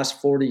for the last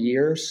 40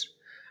 years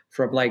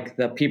from like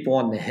the people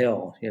on the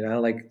hill, you know,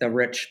 like the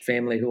rich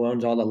family who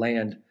owns all the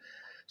land.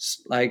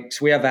 Like,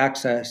 so we have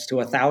access to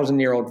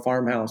 1,000-year-old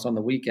farmhouse on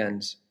the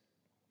weekends.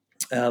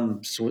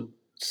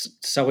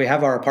 So we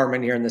have our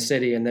apartment here in the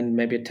city, and then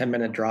maybe a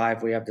 10-minute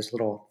drive, we have this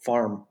little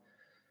farm.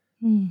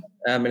 Mm.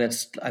 And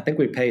I think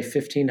we pay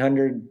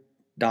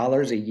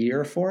 $1,500 a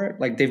year for it.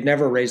 Like, they've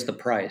never raised the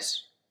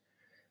price.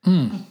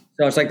 Mm.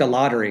 So it's like the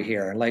lottery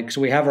here. Like,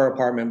 so we have our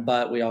apartment,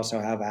 but we also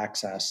have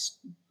access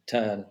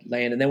to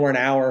land. And then we're an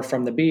hour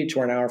from the beach.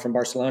 We're an hour from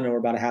Barcelona. We're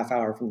about a half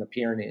hour from the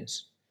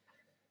Pyrenees.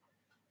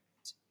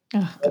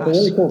 Oh, It's a gosh.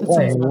 really cool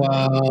place.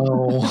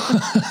 Wow.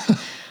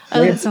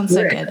 Oh, that sounds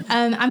so good.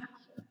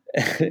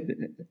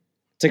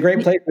 It's a great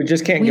place. We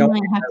just can't we go.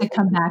 might have to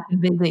come back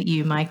and visit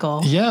you,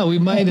 Michael. Yeah, we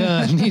might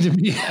need to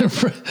be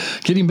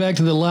getting back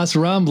to the Las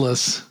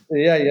Ramblas.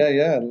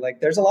 Yeah. Like,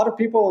 there's a lot of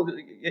people.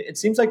 It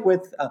seems like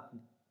with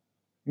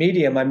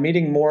Medium, I'm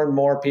meeting more and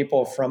more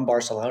people from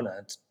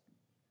Barcelona.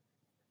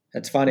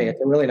 It's funny. It's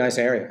a really nice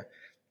area.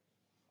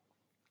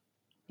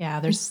 Yeah,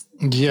 there's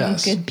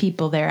Yes. good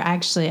people there.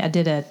 Actually, I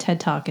did a TED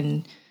Talk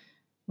in,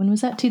 when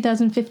was that?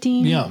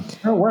 2015? Yeah.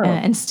 Oh, wow.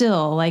 And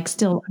still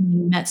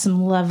met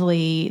some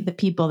the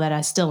people that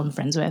I still am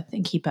friends with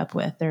and keep up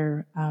with.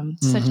 They're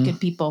such good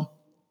people.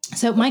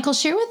 So, Michael,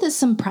 share with us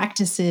some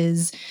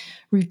practices,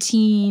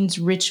 routines,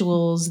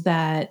 rituals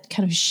that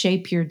kind of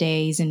shape your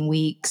days and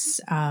weeks,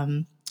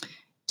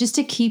 just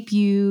to keep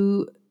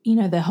you,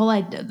 the whole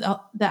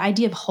the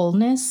idea of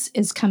wholeness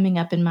is coming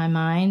up in my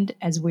mind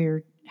as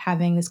we're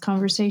having this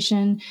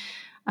conversation.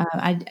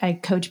 I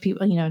coach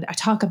people, I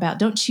talk about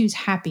don't choose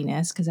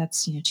happiness because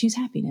that's, choose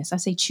happiness. I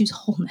say choose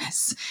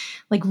wholeness,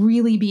 like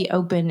really be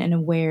open and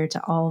aware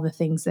to all the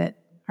things that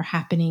are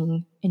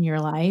happening in your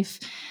life.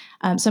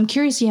 So I'm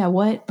curious,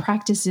 what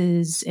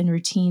practices and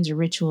routines or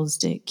rituals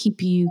to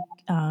keep you,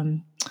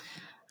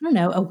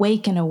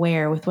 awake and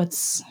aware with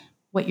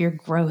what your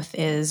growth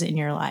is in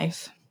your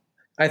life.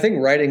 I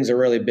think writing's a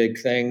really big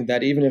thing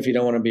that even if you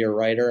don't want to be a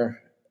writer,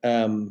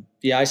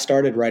 I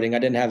started writing. I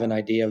didn't have an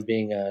idea of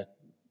being a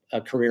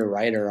career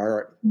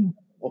writer,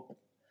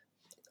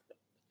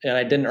 and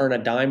I didn't earn a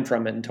dime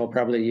from it until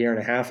probably a year and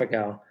a half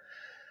ago.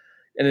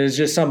 And it's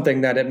just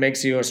something that it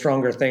makes you a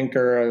stronger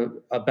thinker,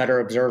 a better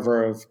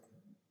observer of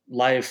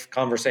life,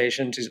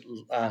 conversations.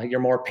 You're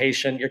more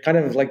patient. You're kind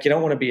of like, you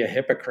don't want to be a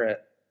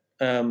hypocrite.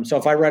 So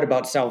if I write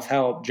about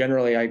self-help,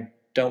 generally I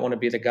don't want to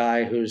be the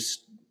guy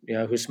who's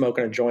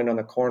smoking a joint on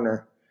the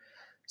corner.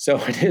 So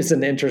it is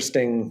an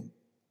interesting,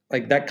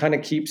 like, that kind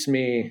of keeps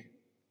me,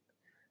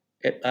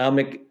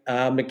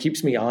 it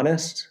keeps me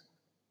honest,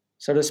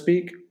 so to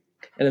speak.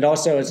 And it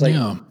also is like,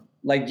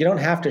 like, you don't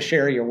have to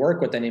share your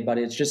work with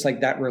anybody. It's just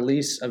like that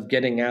release of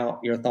getting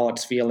out your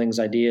thoughts, feelings,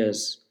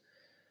 ideas.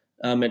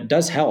 It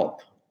does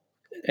help.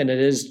 And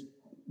it's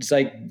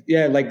like,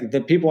 like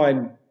the people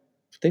I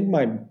think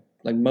my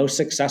like most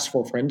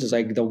successful friends is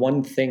like the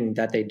one thing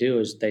that they do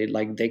is they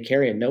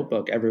carry a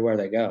notebook everywhere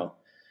they go.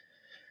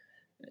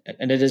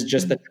 And it is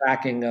just the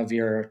tracking of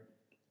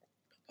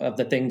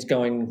the things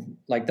going,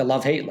 like the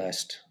love-hate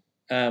list.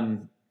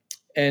 And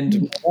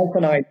my wife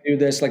and I do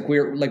this, like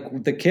we're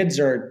like, the kids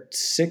are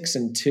 6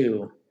 and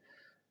 2.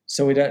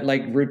 So we don't,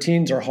 like,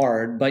 routines are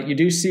hard, but you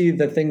do see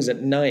the things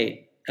at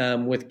night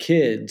with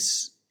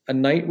kids. A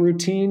night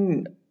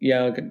routine,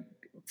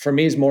 for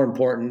me is more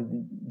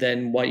important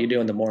than what you do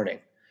in the morning.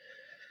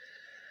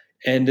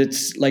 And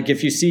it's like,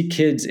 if you see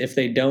kids, if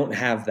they don't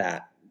have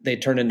that, they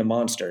turn into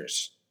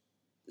monsters.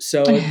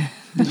 So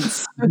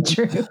That's so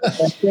true.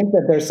 I think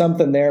that there's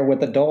something there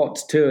with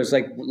adults too. It's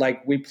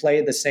like we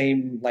play the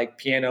same like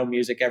piano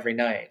music every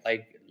night.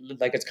 Like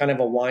it's kind of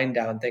a wind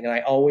down thing. And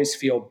I always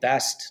feel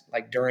best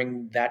like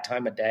during that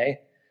time of day.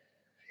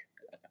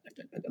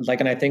 Like,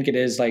 and I think it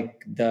is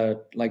like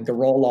the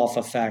roll off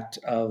effect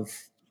of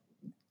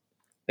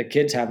the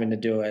kids having to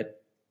do it.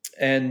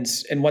 And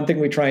one thing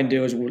we try and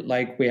do is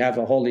like we have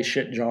a holy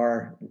shit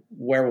jar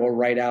where we'll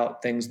write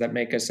out things that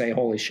make us say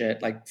holy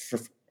shit. Like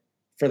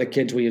for the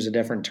kids, we use a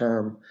different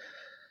term.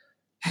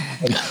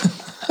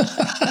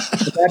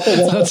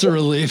 That's a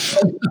relief.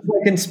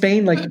 Like in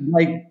Spain, like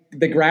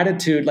the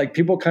gratitude, like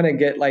people kind of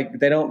get like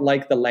they don't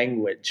like the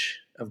language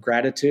of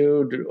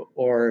gratitude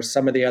or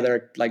some of the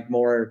other like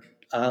more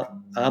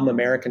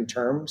American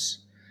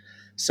terms.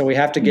 So we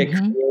have to get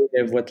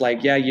creative with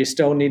like, yeah, you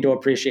still need to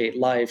appreciate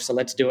life. So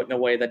let's do it in a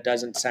way that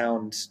doesn't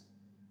sound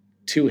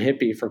too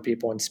hippie for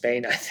people in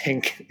Spain, I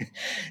think.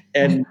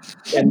 and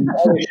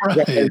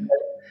Right.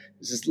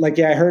 just like,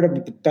 yeah, I heard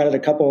about it a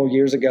couple of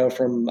years ago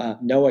from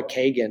Noah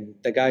Kagan,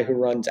 the guy who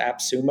runs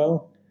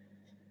AppSumo.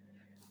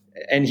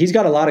 And he's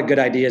got a lot of good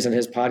ideas in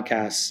his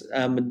podcasts.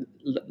 And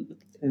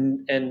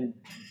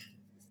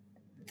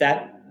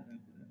that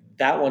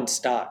one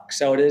stuck.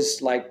 So it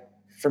is like,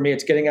 for me,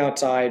 it's getting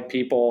outside,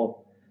 people,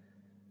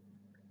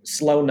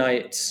 slow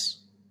nights,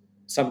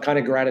 some kind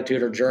of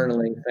gratitude or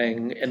journaling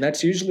thing. And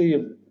that's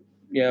usually,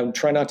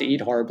 try not to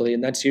eat horribly.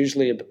 And that's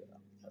usually about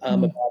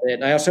it.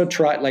 And I also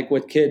try, like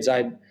with kids,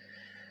 I'm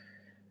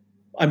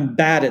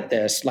bad at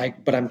this,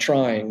 like, but I'm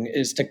trying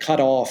is to cut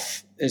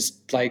off,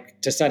 is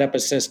like to set up a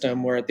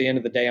system where at the end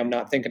of the day, I'm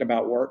not thinking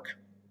about work.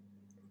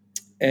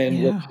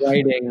 And with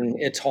writing,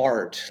 it's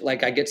hard.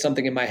 Like I get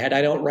something in my head.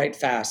 I don't write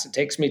fast. It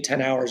takes me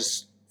 10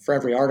 hours for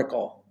every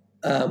article.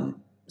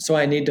 So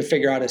I need to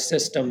figure out a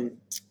system.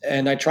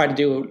 And I try to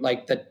do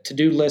like the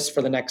to-do list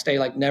for the next day,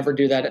 like never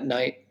do that at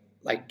night,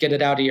 like get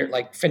it out of your,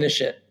 like finish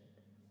it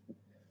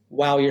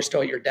while you're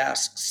still at your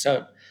desk.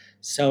 So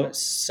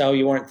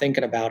you weren't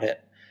thinking about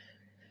it.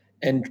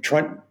 And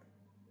trying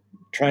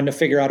to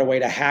figure out a way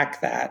to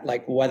hack that,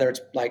 like whether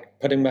it's like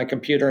putting my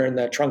computer in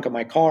the trunk of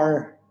my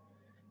car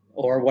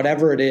or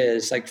whatever it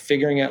is, like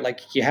figuring out,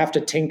 like you have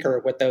to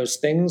tinker with those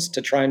things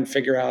to try and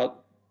figure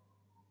out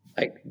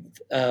like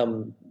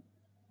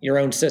your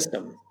own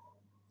system.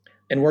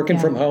 And working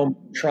from home,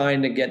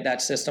 trying to get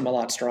that system a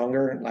lot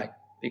stronger, like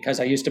because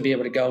I used to be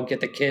able to go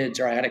get the kids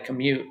or I had a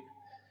commute.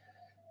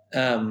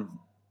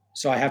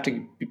 So I have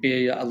to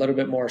be a little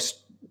bit more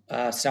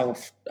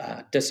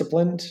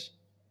self-disciplined.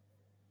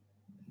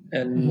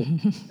 And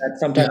that's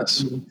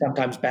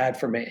sometimes bad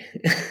for me.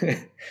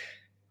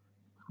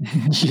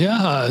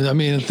 Yeah, I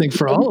mean, I think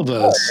for all of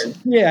us.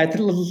 Yeah,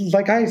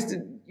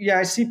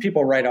 I see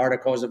people write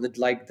articles of the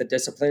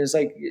discipline. It's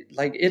like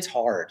it's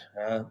hard.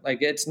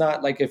 Like it's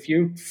not like if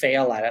you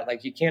fail at it,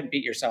 like you can't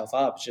beat yourself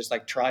up. It's just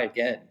like try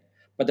again.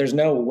 But there's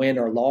no win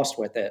or loss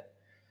with it.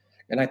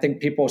 And I think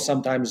people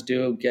sometimes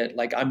do get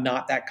like, I'm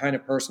not that kind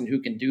of person who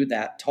can do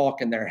that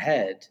talk in their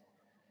head,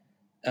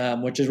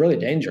 which is really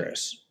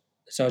dangerous.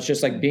 So it's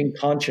just like being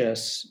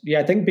conscious.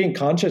 Yeah, I think being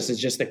conscious is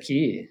just the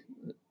key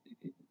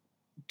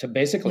to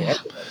basically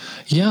everything.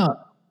 Yeah.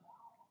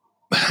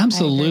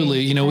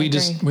 Absolutely. We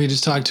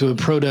just talked to a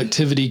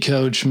productivity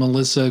coach,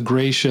 Melissa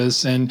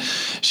Gracious, and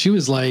she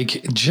was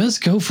like,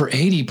 just go for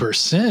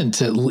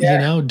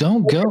 80%,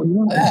 don't go.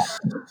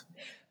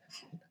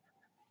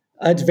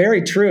 It's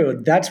very true.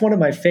 That's one of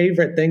my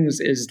favorite things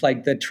is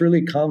like the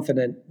truly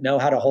confident know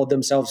how to hold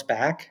themselves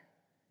back.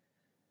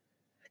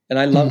 And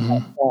I love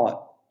that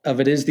thought of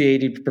it is the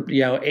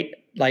 80,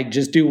 like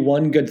just do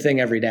one good thing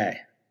every day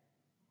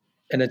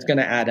and it's going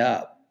to add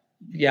up.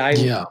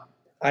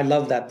 I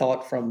love that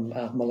thought from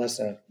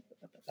Melissa.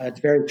 It's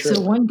very true.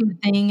 So one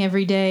good thing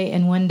every day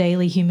and one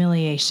daily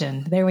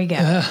humiliation. There we go.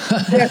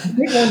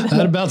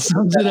 That about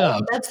sums it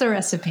up. That's the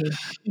recipe.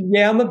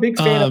 Yeah, I'm a big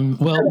fan.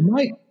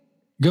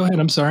 Go ahead.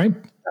 I'm sorry.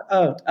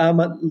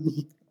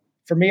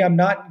 For me, I'm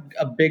not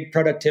a big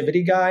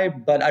productivity guy,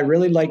 but I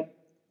really like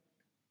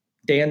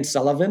Dan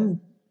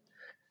Sullivan.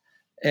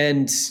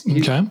 And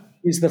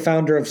he's the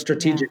founder of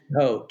Strategic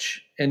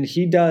Coach. And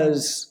he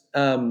does,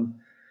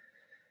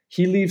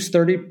 he leaves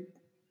 30%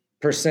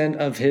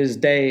 of his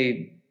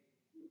day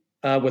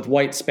with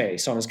white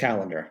space on his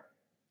calendar.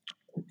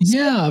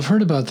 Yeah, I've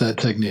heard about that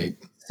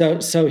technique.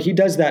 So he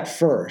does that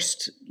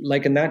first,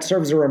 like, and that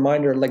serves a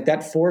reminder, like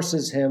that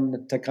forces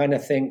him to kind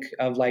of think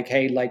of like,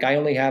 hey, like I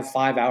only have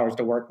 5 hours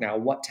to work now.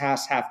 What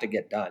tasks have to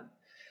get done?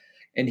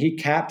 And he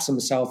caps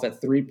himself at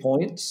 3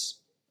 points.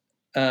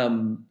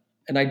 And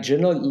I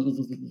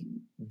generally,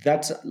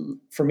 that's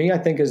for me, I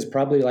think is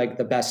probably like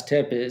the best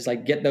tip is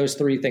like get those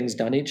 3 things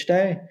done each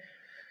day.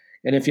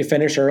 And if you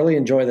finish early,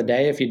 enjoy the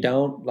day. If you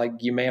don't, like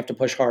you may have to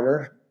push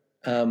harder,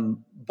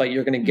 but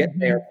you're going to get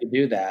there if you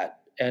do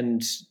that.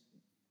 And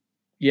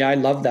yeah, I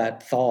love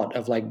that thought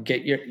of like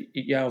get your,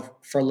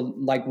 for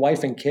like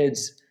wife and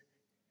kids,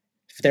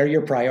 if they're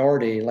your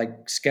priority,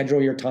 like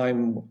schedule your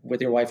time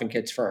with your wife and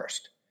kids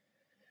first,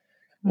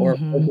 or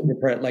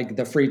like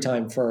the free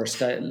time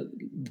first.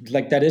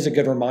 Like that is a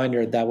good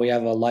reminder that we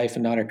have a life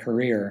and not a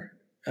career.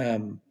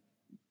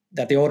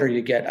 That the older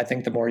you get, I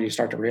think the more you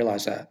start to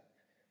realize that.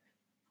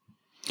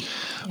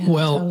 Yeah,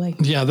 well, totally.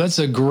 yeah, that's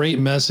a great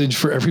message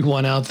for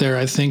everyone out there.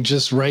 I think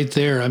just right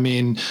there, I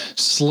mean,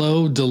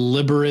 slow,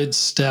 deliberate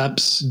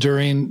steps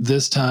during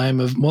this time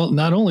of, well,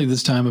 not only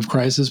this time of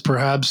crisis,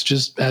 perhaps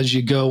just as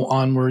you go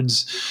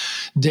onwards,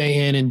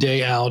 day in and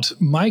day out.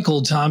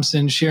 Michael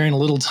Thompson sharing a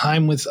little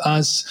time with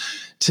us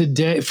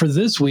today for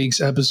this week's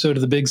episode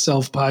of the Big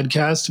Self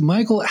Podcast.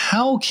 Michael,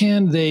 how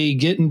can they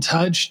get in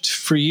touch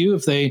for you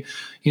if they,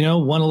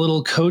 want a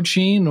little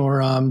coaching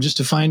or just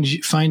to find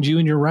you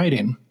in your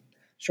writing?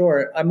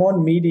 Sure. I'm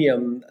on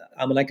Medium.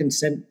 I can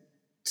send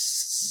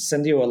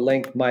you a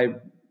link.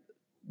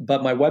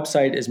 But my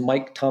website is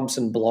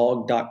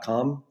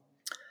mikethompsonblog.com.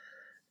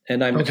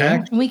 And I'm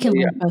actually, we can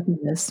link both of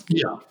this.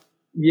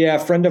 Yeah, a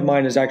friend of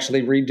mine is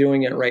actually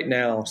redoing it right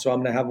now. So I'm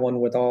going to have one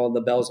with all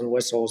the bells and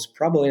whistles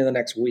probably in the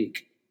next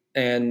week.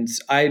 And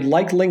I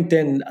like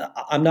LinkedIn.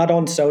 I'm not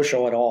on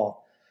social at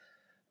all,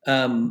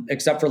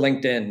 except for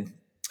LinkedIn.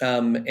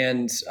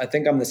 And I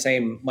think I'm the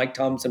same, Mike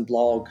Thompson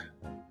blog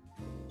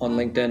on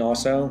LinkedIn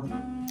also.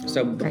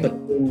 So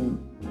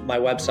between my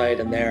website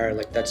and there,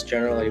 that's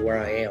generally where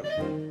I am.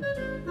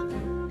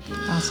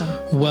 Awesome.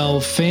 Well,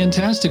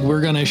 fantastic.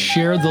 We're going to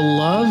share the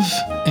love,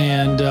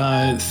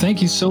 and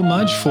thank you so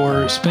much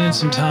for spending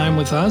some time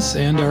with us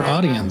and our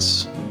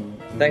audience.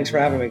 Thanks for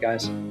having me,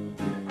 guys.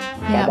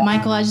 Yeah,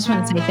 Michael, I just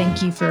want to say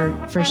thank you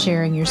for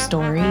sharing your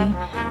story and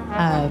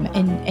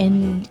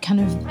kind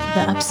of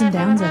the ups and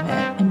downs of it,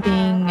 and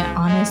being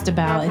honest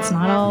about it's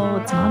not all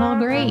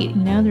great.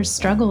 There's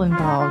struggle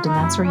involved, and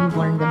that's where you've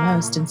learned the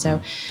most. And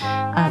so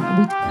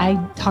I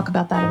talk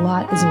about that a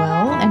lot as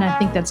well, and I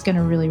think that's going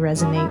to really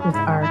resonate with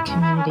our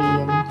community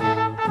and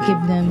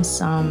give them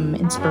some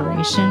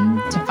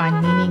inspiration to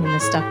find meaning in the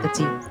stuff that's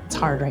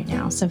hard right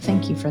now. So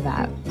thank you for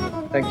that.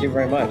 Thank you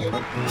very much.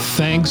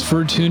 Thanks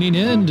for tuning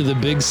in to the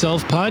Big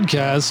Self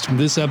Podcast.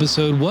 This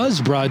episode was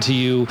brought to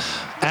you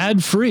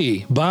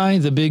ad-free by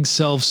the Big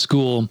Self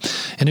School.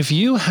 And if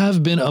you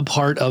have been a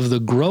part of the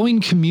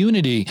growing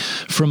community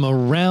from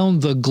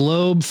around the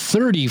globe,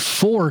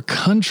 34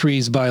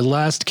 countries by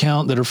last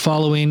count that are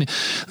following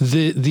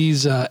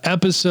these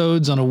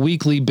episodes on a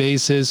weekly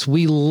basis,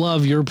 we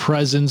love your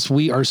presence.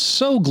 We are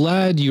so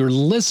glad you're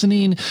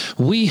listening.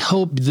 We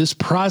hope this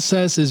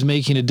process is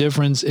making a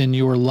difference in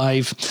your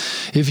life.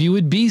 If you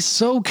would be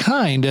so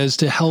kind as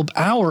to help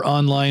our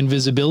online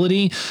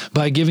visibility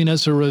by giving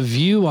us a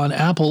review on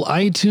Apple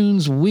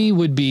iTunes, we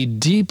would be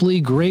deeply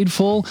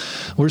grateful.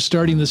 We're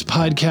starting this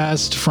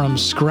podcast from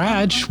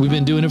scratch. We've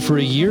been doing it for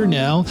a year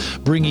now,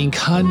 bringing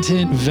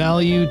content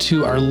value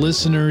to our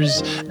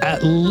listeners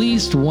at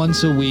least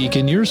once a week.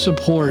 And your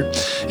support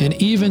in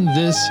even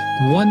this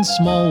one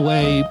small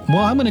way,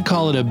 well, I'm going to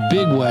call it a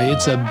big way.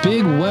 It's a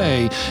big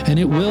way, and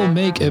it will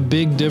make a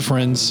big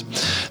difference.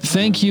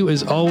 Thank you,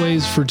 as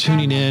always, for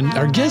tuning in.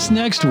 Our guest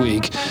next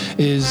week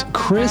is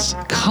Chris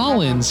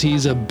Collins.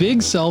 He's a big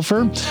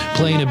selfer,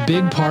 playing a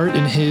big part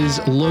in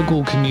his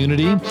local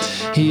community.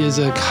 He is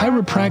a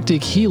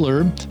chiropractic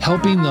healer,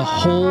 helping the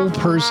whole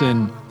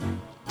person.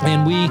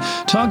 And we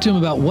talked to him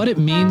about what it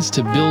means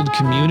to build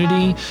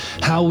community,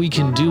 how we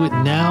can do it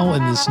now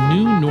in this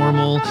new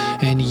normal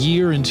and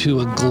year into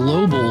a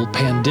global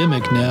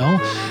pandemic now,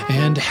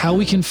 and how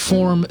we can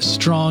form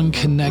strong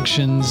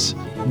connections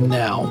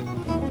now.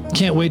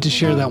 Can't wait to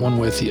share that one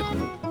with you.